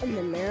see it in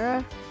the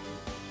mirror.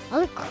 I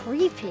look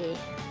creepy.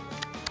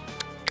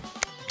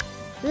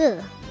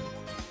 Ugh.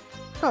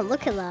 I can't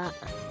look at that.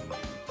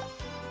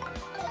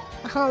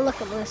 I can't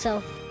look at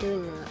myself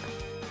doing that.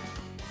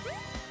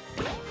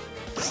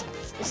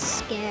 It's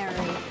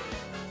scary.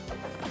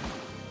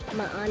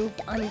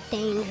 I'm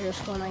dangerous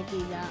when I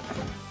do that.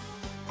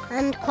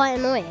 And quite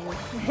annoying.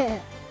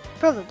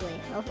 Probably.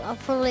 I'll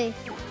probably...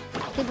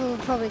 People will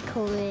probably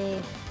call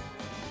me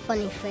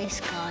funny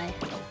face guy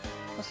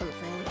or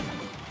something.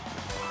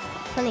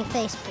 Funny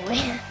face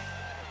boy.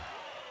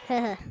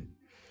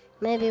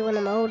 Maybe when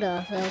I'm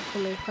older they'll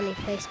call me funny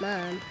face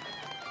man.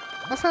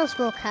 That sounds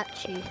more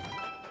catchy.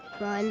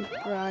 Run,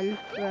 run,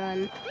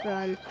 run,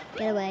 run.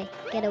 Get away,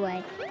 get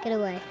away, get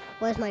away.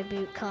 Where's my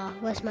boot car?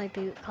 Where's my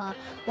boot car?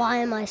 Why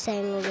am I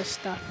saying all this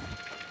stuff?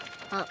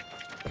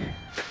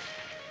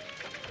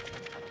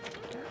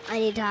 I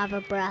need to have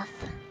a breath.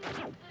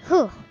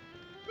 Whew.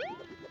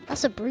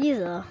 That's a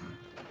breather.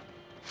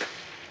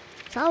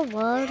 Is that a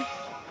word?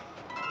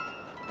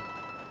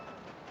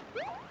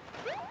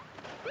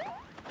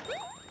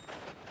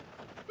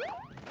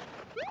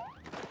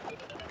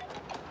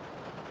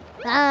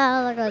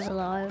 Ah, that guy's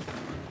alive.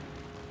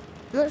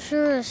 I'm not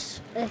sure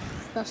if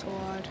that's a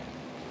word.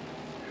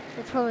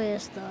 It probably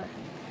is though.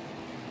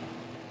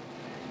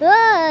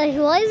 Ah,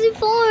 why is he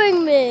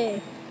following me?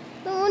 I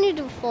don't want you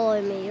to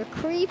follow me. You're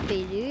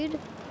creepy, dude.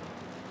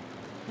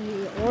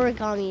 The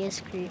origami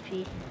is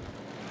creepy,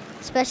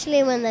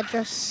 especially when they're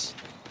just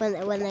when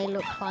they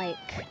look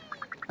like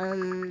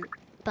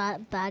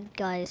bad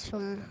guys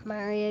from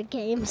Mario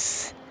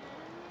games.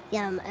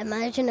 Yeah,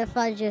 imagine if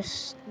I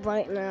just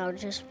right now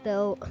just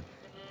built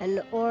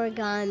an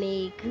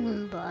origami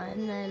Goomba,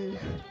 and then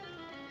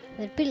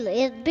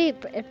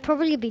it'd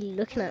probably be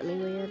looking at me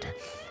weird.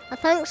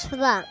 Thanks for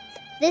that.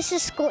 This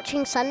is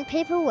Scorching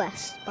Sandpaper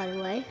West, by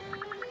the way.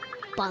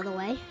 By the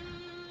way.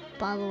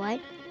 By the way.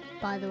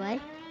 By the way.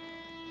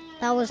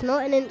 That was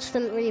not an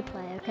instant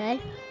replay, okay?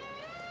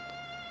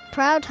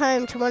 Proud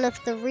home to one of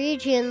the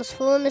region's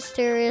 4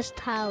 mysterious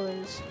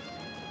towers.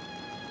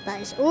 That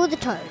is all the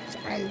toads,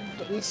 and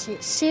it's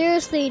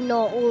seriously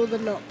not all the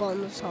not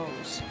bottom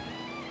souls.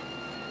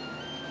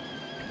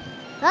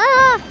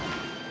 Ah!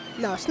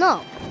 No, it's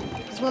not.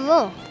 There's one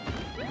more.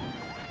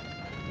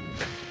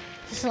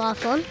 Is this the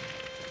last one?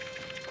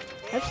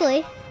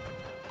 Hopefully.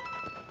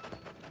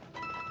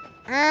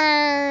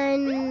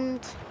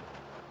 And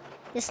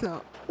it's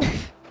not.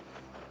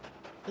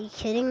 Are you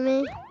kidding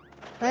me?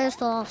 Where's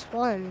the last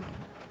one?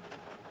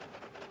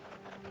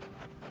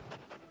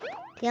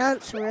 The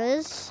answer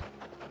is,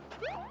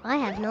 I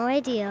have no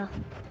idea.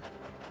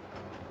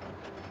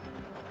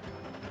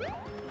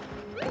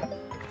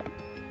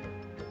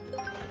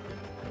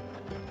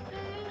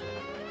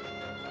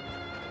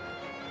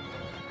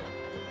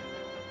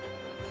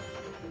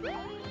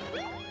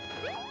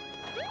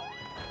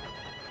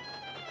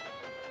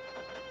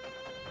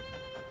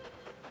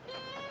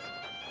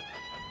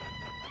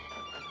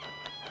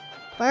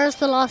 Where's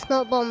the last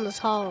nut bomb this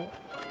hole?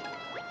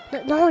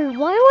 No,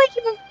 why do I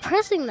keep on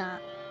pressing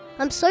that?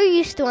 I'm so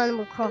used to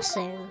Animal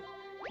Crossing.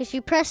 Because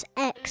you press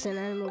X in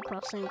Animal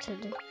Crossing to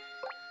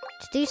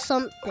do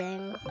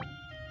something.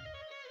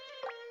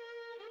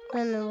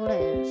 Then what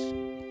it is?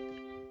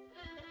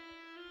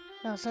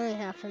 Oh, something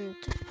happened.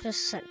 Just a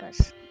sec,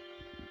 guys.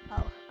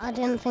 Oh, I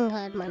didn't think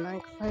I had my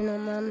microphone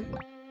on then.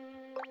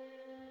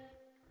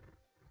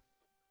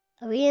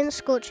 Are we in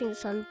Scorching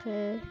Sun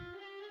Poo?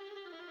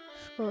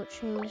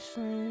 Scorching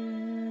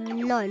Sun...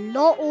 No,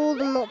 not all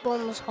the nut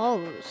bombs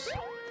holes.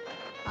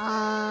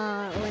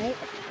 Wait.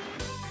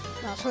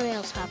 No, something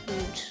else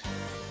happened.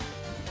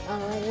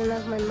 Oh, I didn't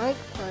have my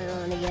microphone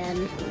on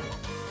again.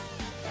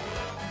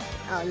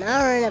 Oh,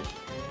 now we're in a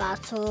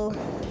battle.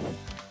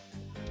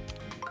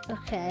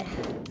 Okay.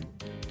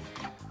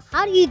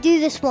 How do you do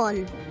this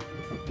one?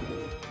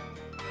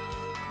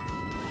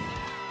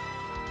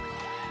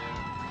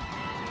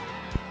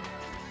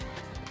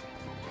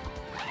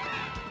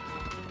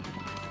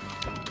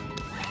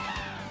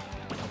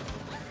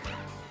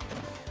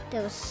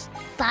 That was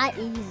that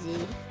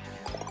easy.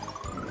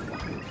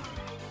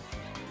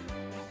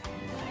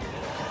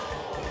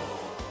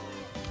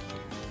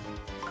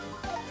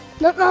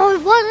 No,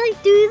 why did I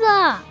do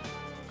that?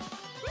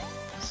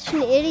 Such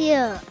an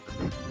idiot.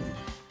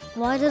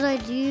 Why did I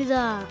do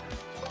that?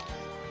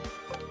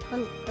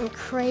 I'm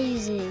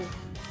crazy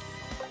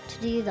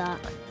to do that.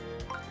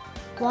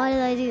 Why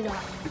did I do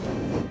that?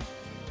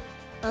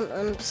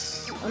 I'm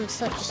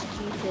such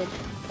stupid.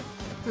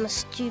 I'm a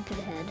stupid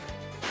head.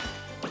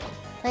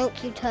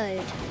 Thank you,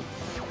 Toad.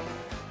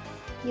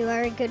 You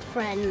are a good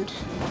friend.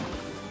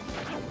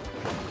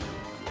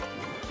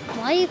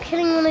 Why are you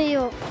killing one of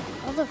your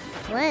other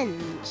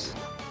friends?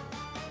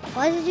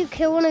 Why did you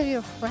kill one of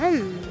your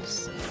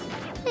friends?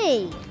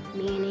 Hey,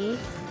 meanie.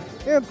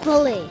 You're a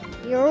bully.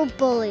 You're all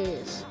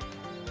bullies.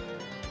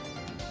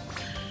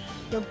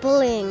 You're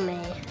bullying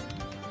me.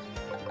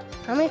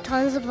 How many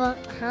times have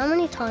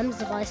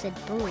I said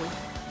bully?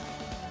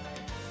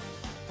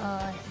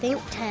 I think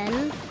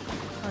 10.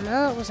 Oh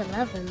no, it was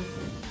 11.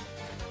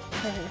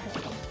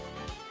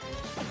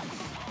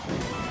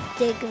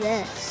 Dig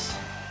this.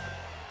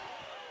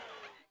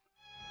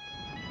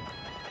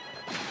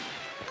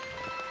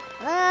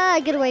 Ah,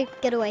 get away,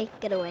 get away,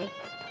 get away.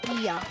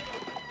 Yeah.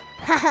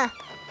 Ha ha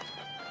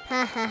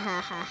ha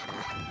ha ha.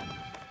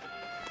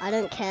 I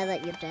don't care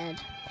that you're dead,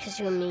 because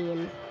you're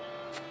mean.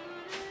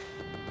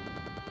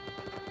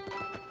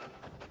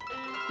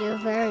 You're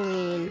very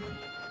mean.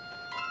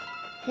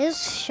 His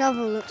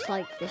shovel looks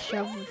like the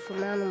shovel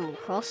from Animal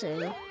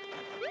Crossing.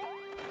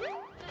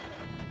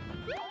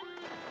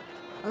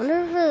 I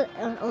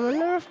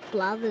wonder if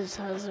Blathers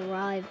has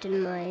arrived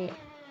in my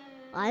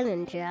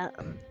island yet.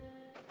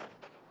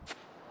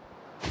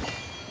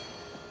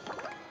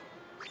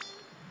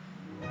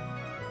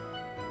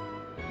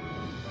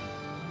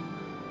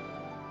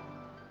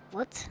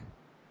 What?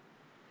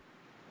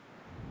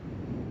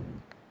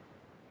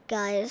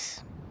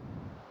 Guys,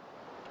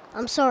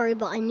 I'm sorry,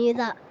 but I knew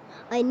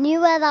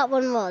where that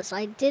one was.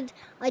 I did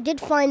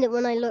find it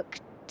when I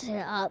looked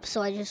it up,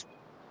 so I just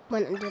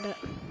went and did it.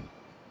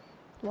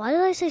 Why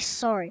did I say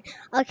sorry?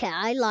 Okay,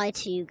 I lied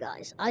to you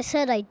guys. I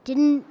said I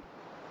didn't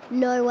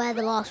know where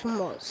the last one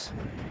was.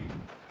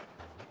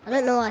 I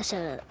don't know why I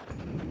said it.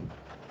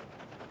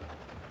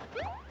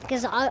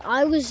 Because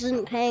I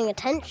wasn't paying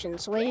attention,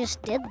 so I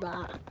just did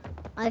that.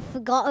 I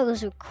forgot I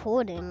was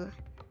recording,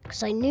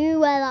 because I knew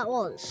where that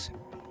was.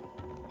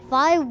 If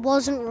I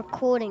wasn't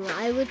recording,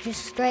 I would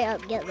just straight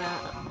up get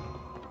that.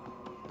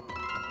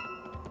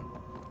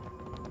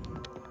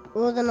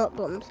 All the nut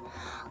bombs.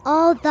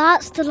 Oh,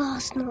 that's the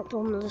last nut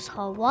bomb of this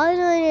hole. Why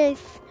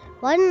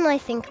didn't I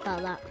think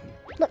about that?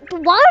 Look,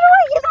 why do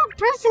I keep on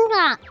pressing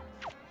that?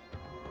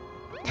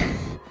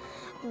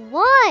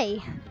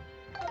 Why?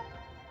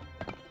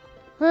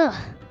 Ugh.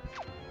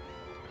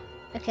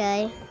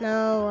 Okay,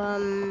 now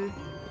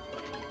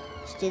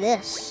let's do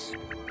this.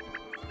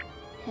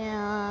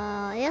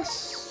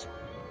 Yes.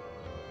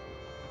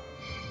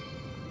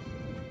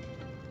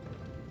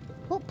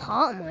 What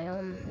part am I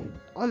on?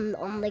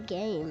 On the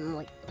game,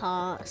 like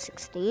part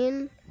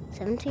 16,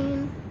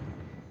 17,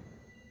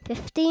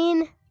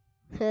 15?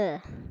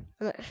 I'm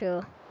not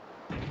sure.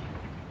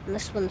 And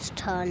this one's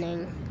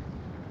turning.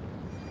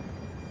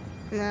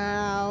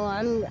 Now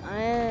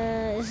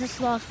is this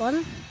the last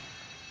one?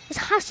 This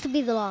has to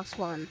be the last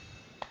one.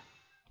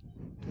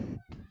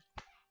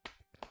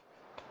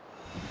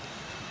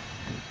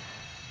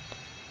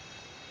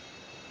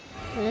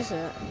 What is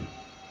it?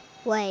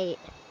 Wait.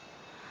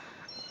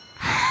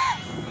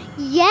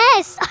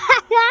 Yes!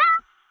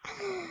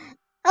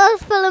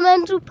 Earth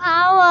elemental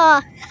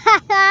power!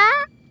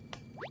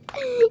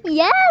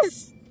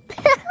 Yes!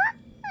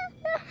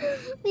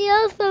 The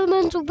Earth's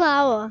elemental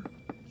power.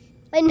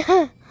 I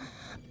know.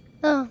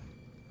 Oh.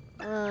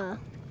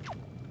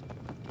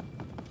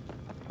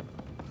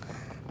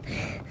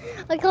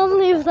 I can't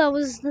believe that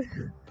was the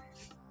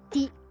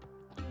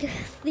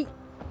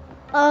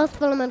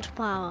Earth's elemental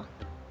power.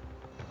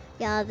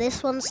 Yeah,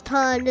 this one's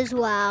turned as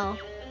well.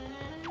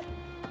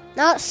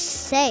 Not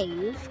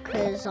save,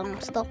 because I'm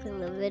stopping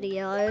the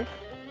video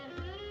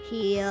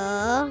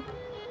here.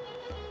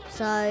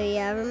 So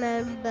yeah,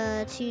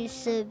 remember to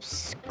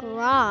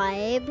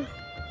subscribe,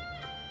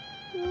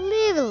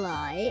 leave a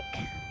like,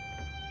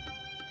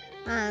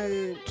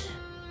 and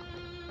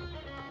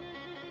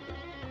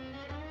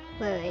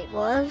wait,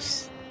 what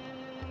was?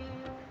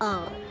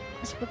 Oh,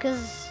 it's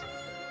because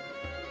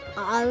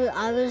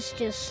I was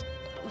just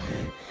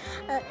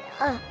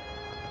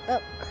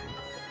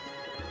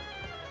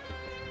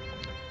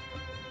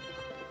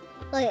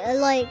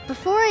like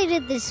before I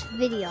did this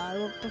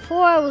video,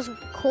 before I was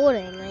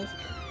recording,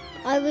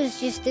 I was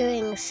just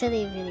doing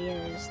silly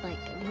videos, like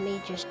me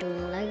just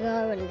doing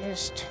Lego and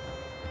just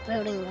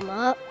building them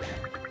up.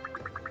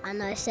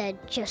 And I said,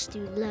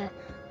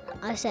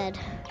 I said,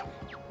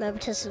 remember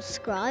to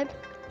subscribe,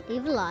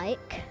 leave a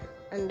like,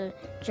 and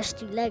just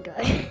do Lego.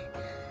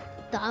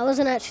 That I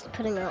wasn't actually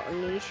putting it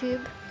on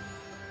YouTube.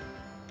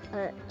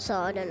 So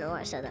I don't know why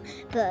I said that.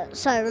 But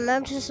so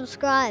remember to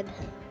subscribe,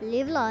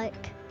 leave a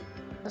like.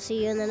 I'll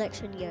see you in the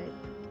next video.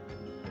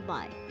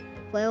 Bye.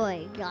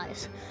 Wait,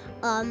 guys.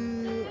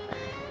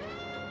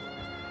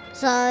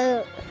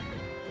 So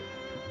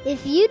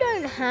if you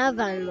don't have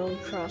Animal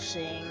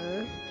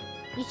Crossing,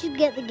 you should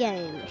get the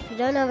game. If you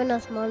don't have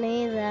enough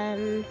money,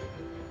 then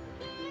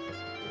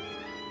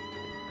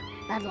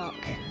bad luck.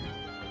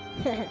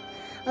 I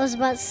was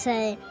about to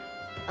say,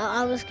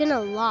 I was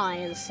gonna lie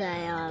and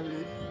say,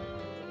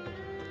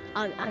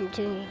 I'm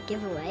doing a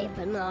giveaway,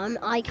 but no,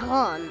 I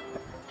can't.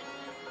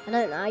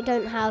 I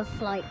don't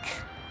have like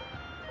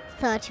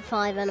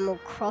 35 Animal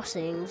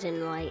Crossings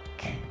in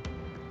like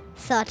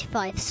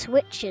 35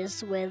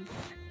 Switches with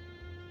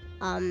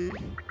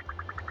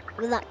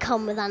that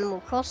come with Animal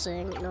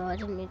Crossing. No, I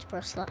didn't need to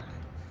press that.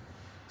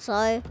 So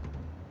I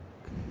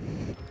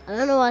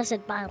don't know why I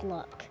said bad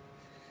luck.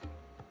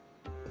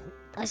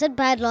 I said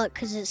bad luck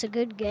because it's a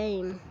good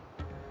game.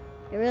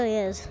 It really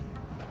is.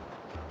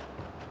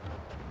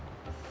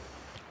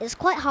 It's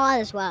quite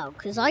hard as well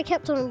because I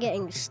kept on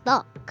getting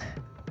stuck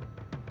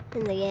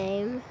in the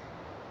game.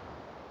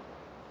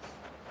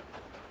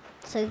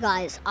 So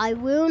guys, I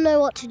will know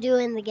what to do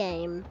in the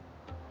game.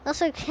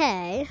 That's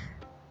okay.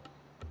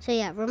 So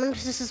yeah, remember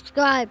to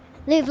subscribe,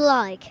 leave a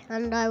like,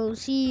 and I will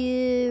see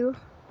you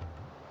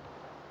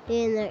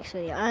in the next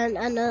video. And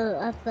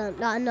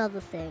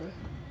another thing.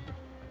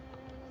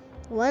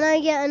 When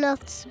I get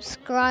enough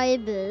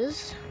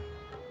subscribers,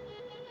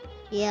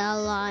 yeah,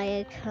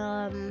 like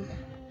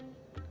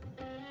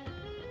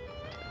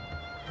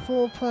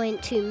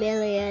 4.2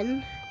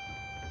 million,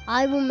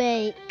 I will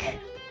make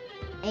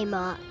a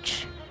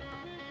merch,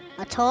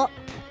 a top,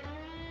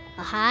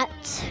 a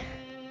hat,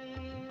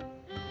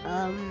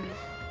 a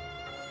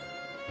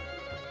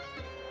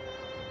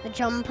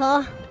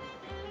jumper,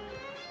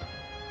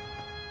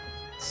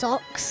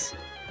 socks.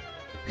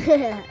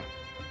 I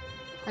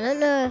don't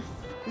know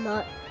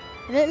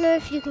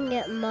if you can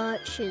get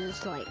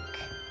merches like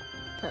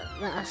that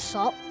are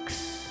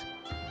socks.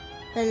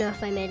 I don't know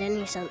if I made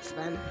any sense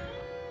then.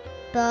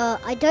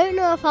 But I don't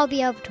know if I'll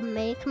be able to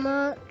make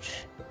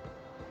merch.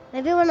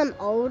 Maybe when I'm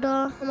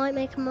older, I might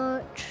make a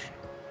merch.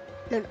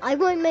 No, I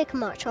won't make a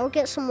merch. I'll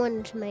get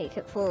someone to make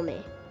it for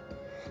me.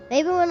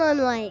 Maybe when I'm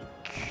like,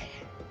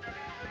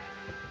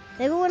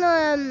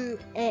 in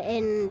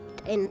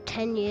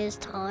 10 years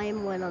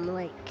time, when I'm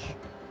like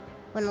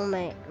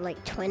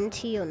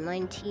 20 or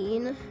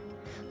 19.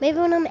 Maybe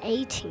when I'm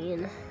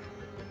 18.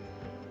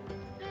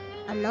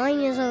 I'm 9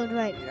 years old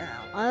right now.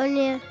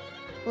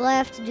 All I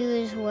have to do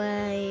is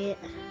wait.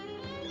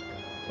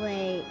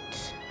 Well,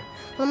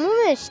 I'm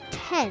almost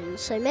 10,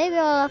 so maybe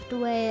I'll have to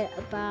wait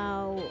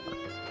about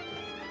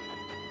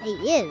 8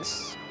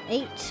 years.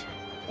 8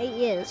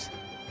 years.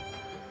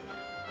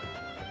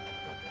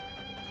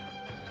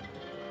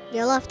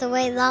 You'll have to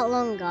wait that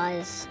long,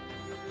 guys.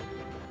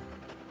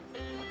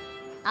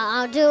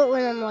 I'll do it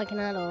when I'm like an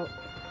adult.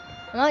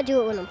 I might do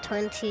it when I'm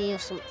 20 or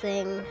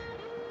something.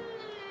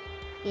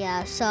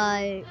 Yeah,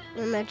 so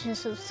remember to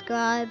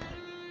subscribe.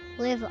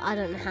 I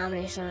don't know how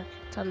many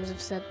times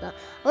I've said that.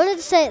 I wanted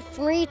to say it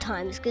 3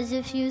 times because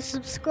if you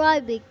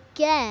subscribe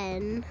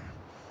again,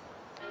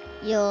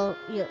 you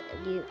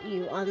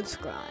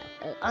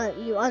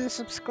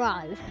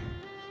unsubscribe.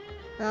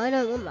 No, I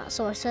don't want that,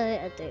 so I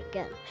said it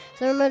again.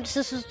 So remember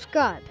to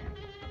subscribe.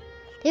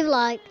 Leave a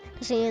like.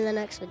 See you in the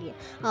next video.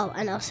 Oh,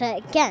 and I'll say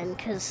it again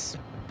because,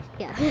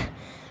 yeah.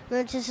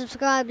 Remember to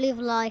subscribe, leave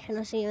a like, and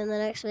I'll see you in the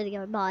next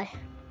video. Bye.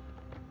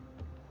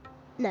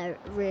 No,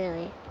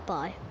 really.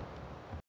 Bye.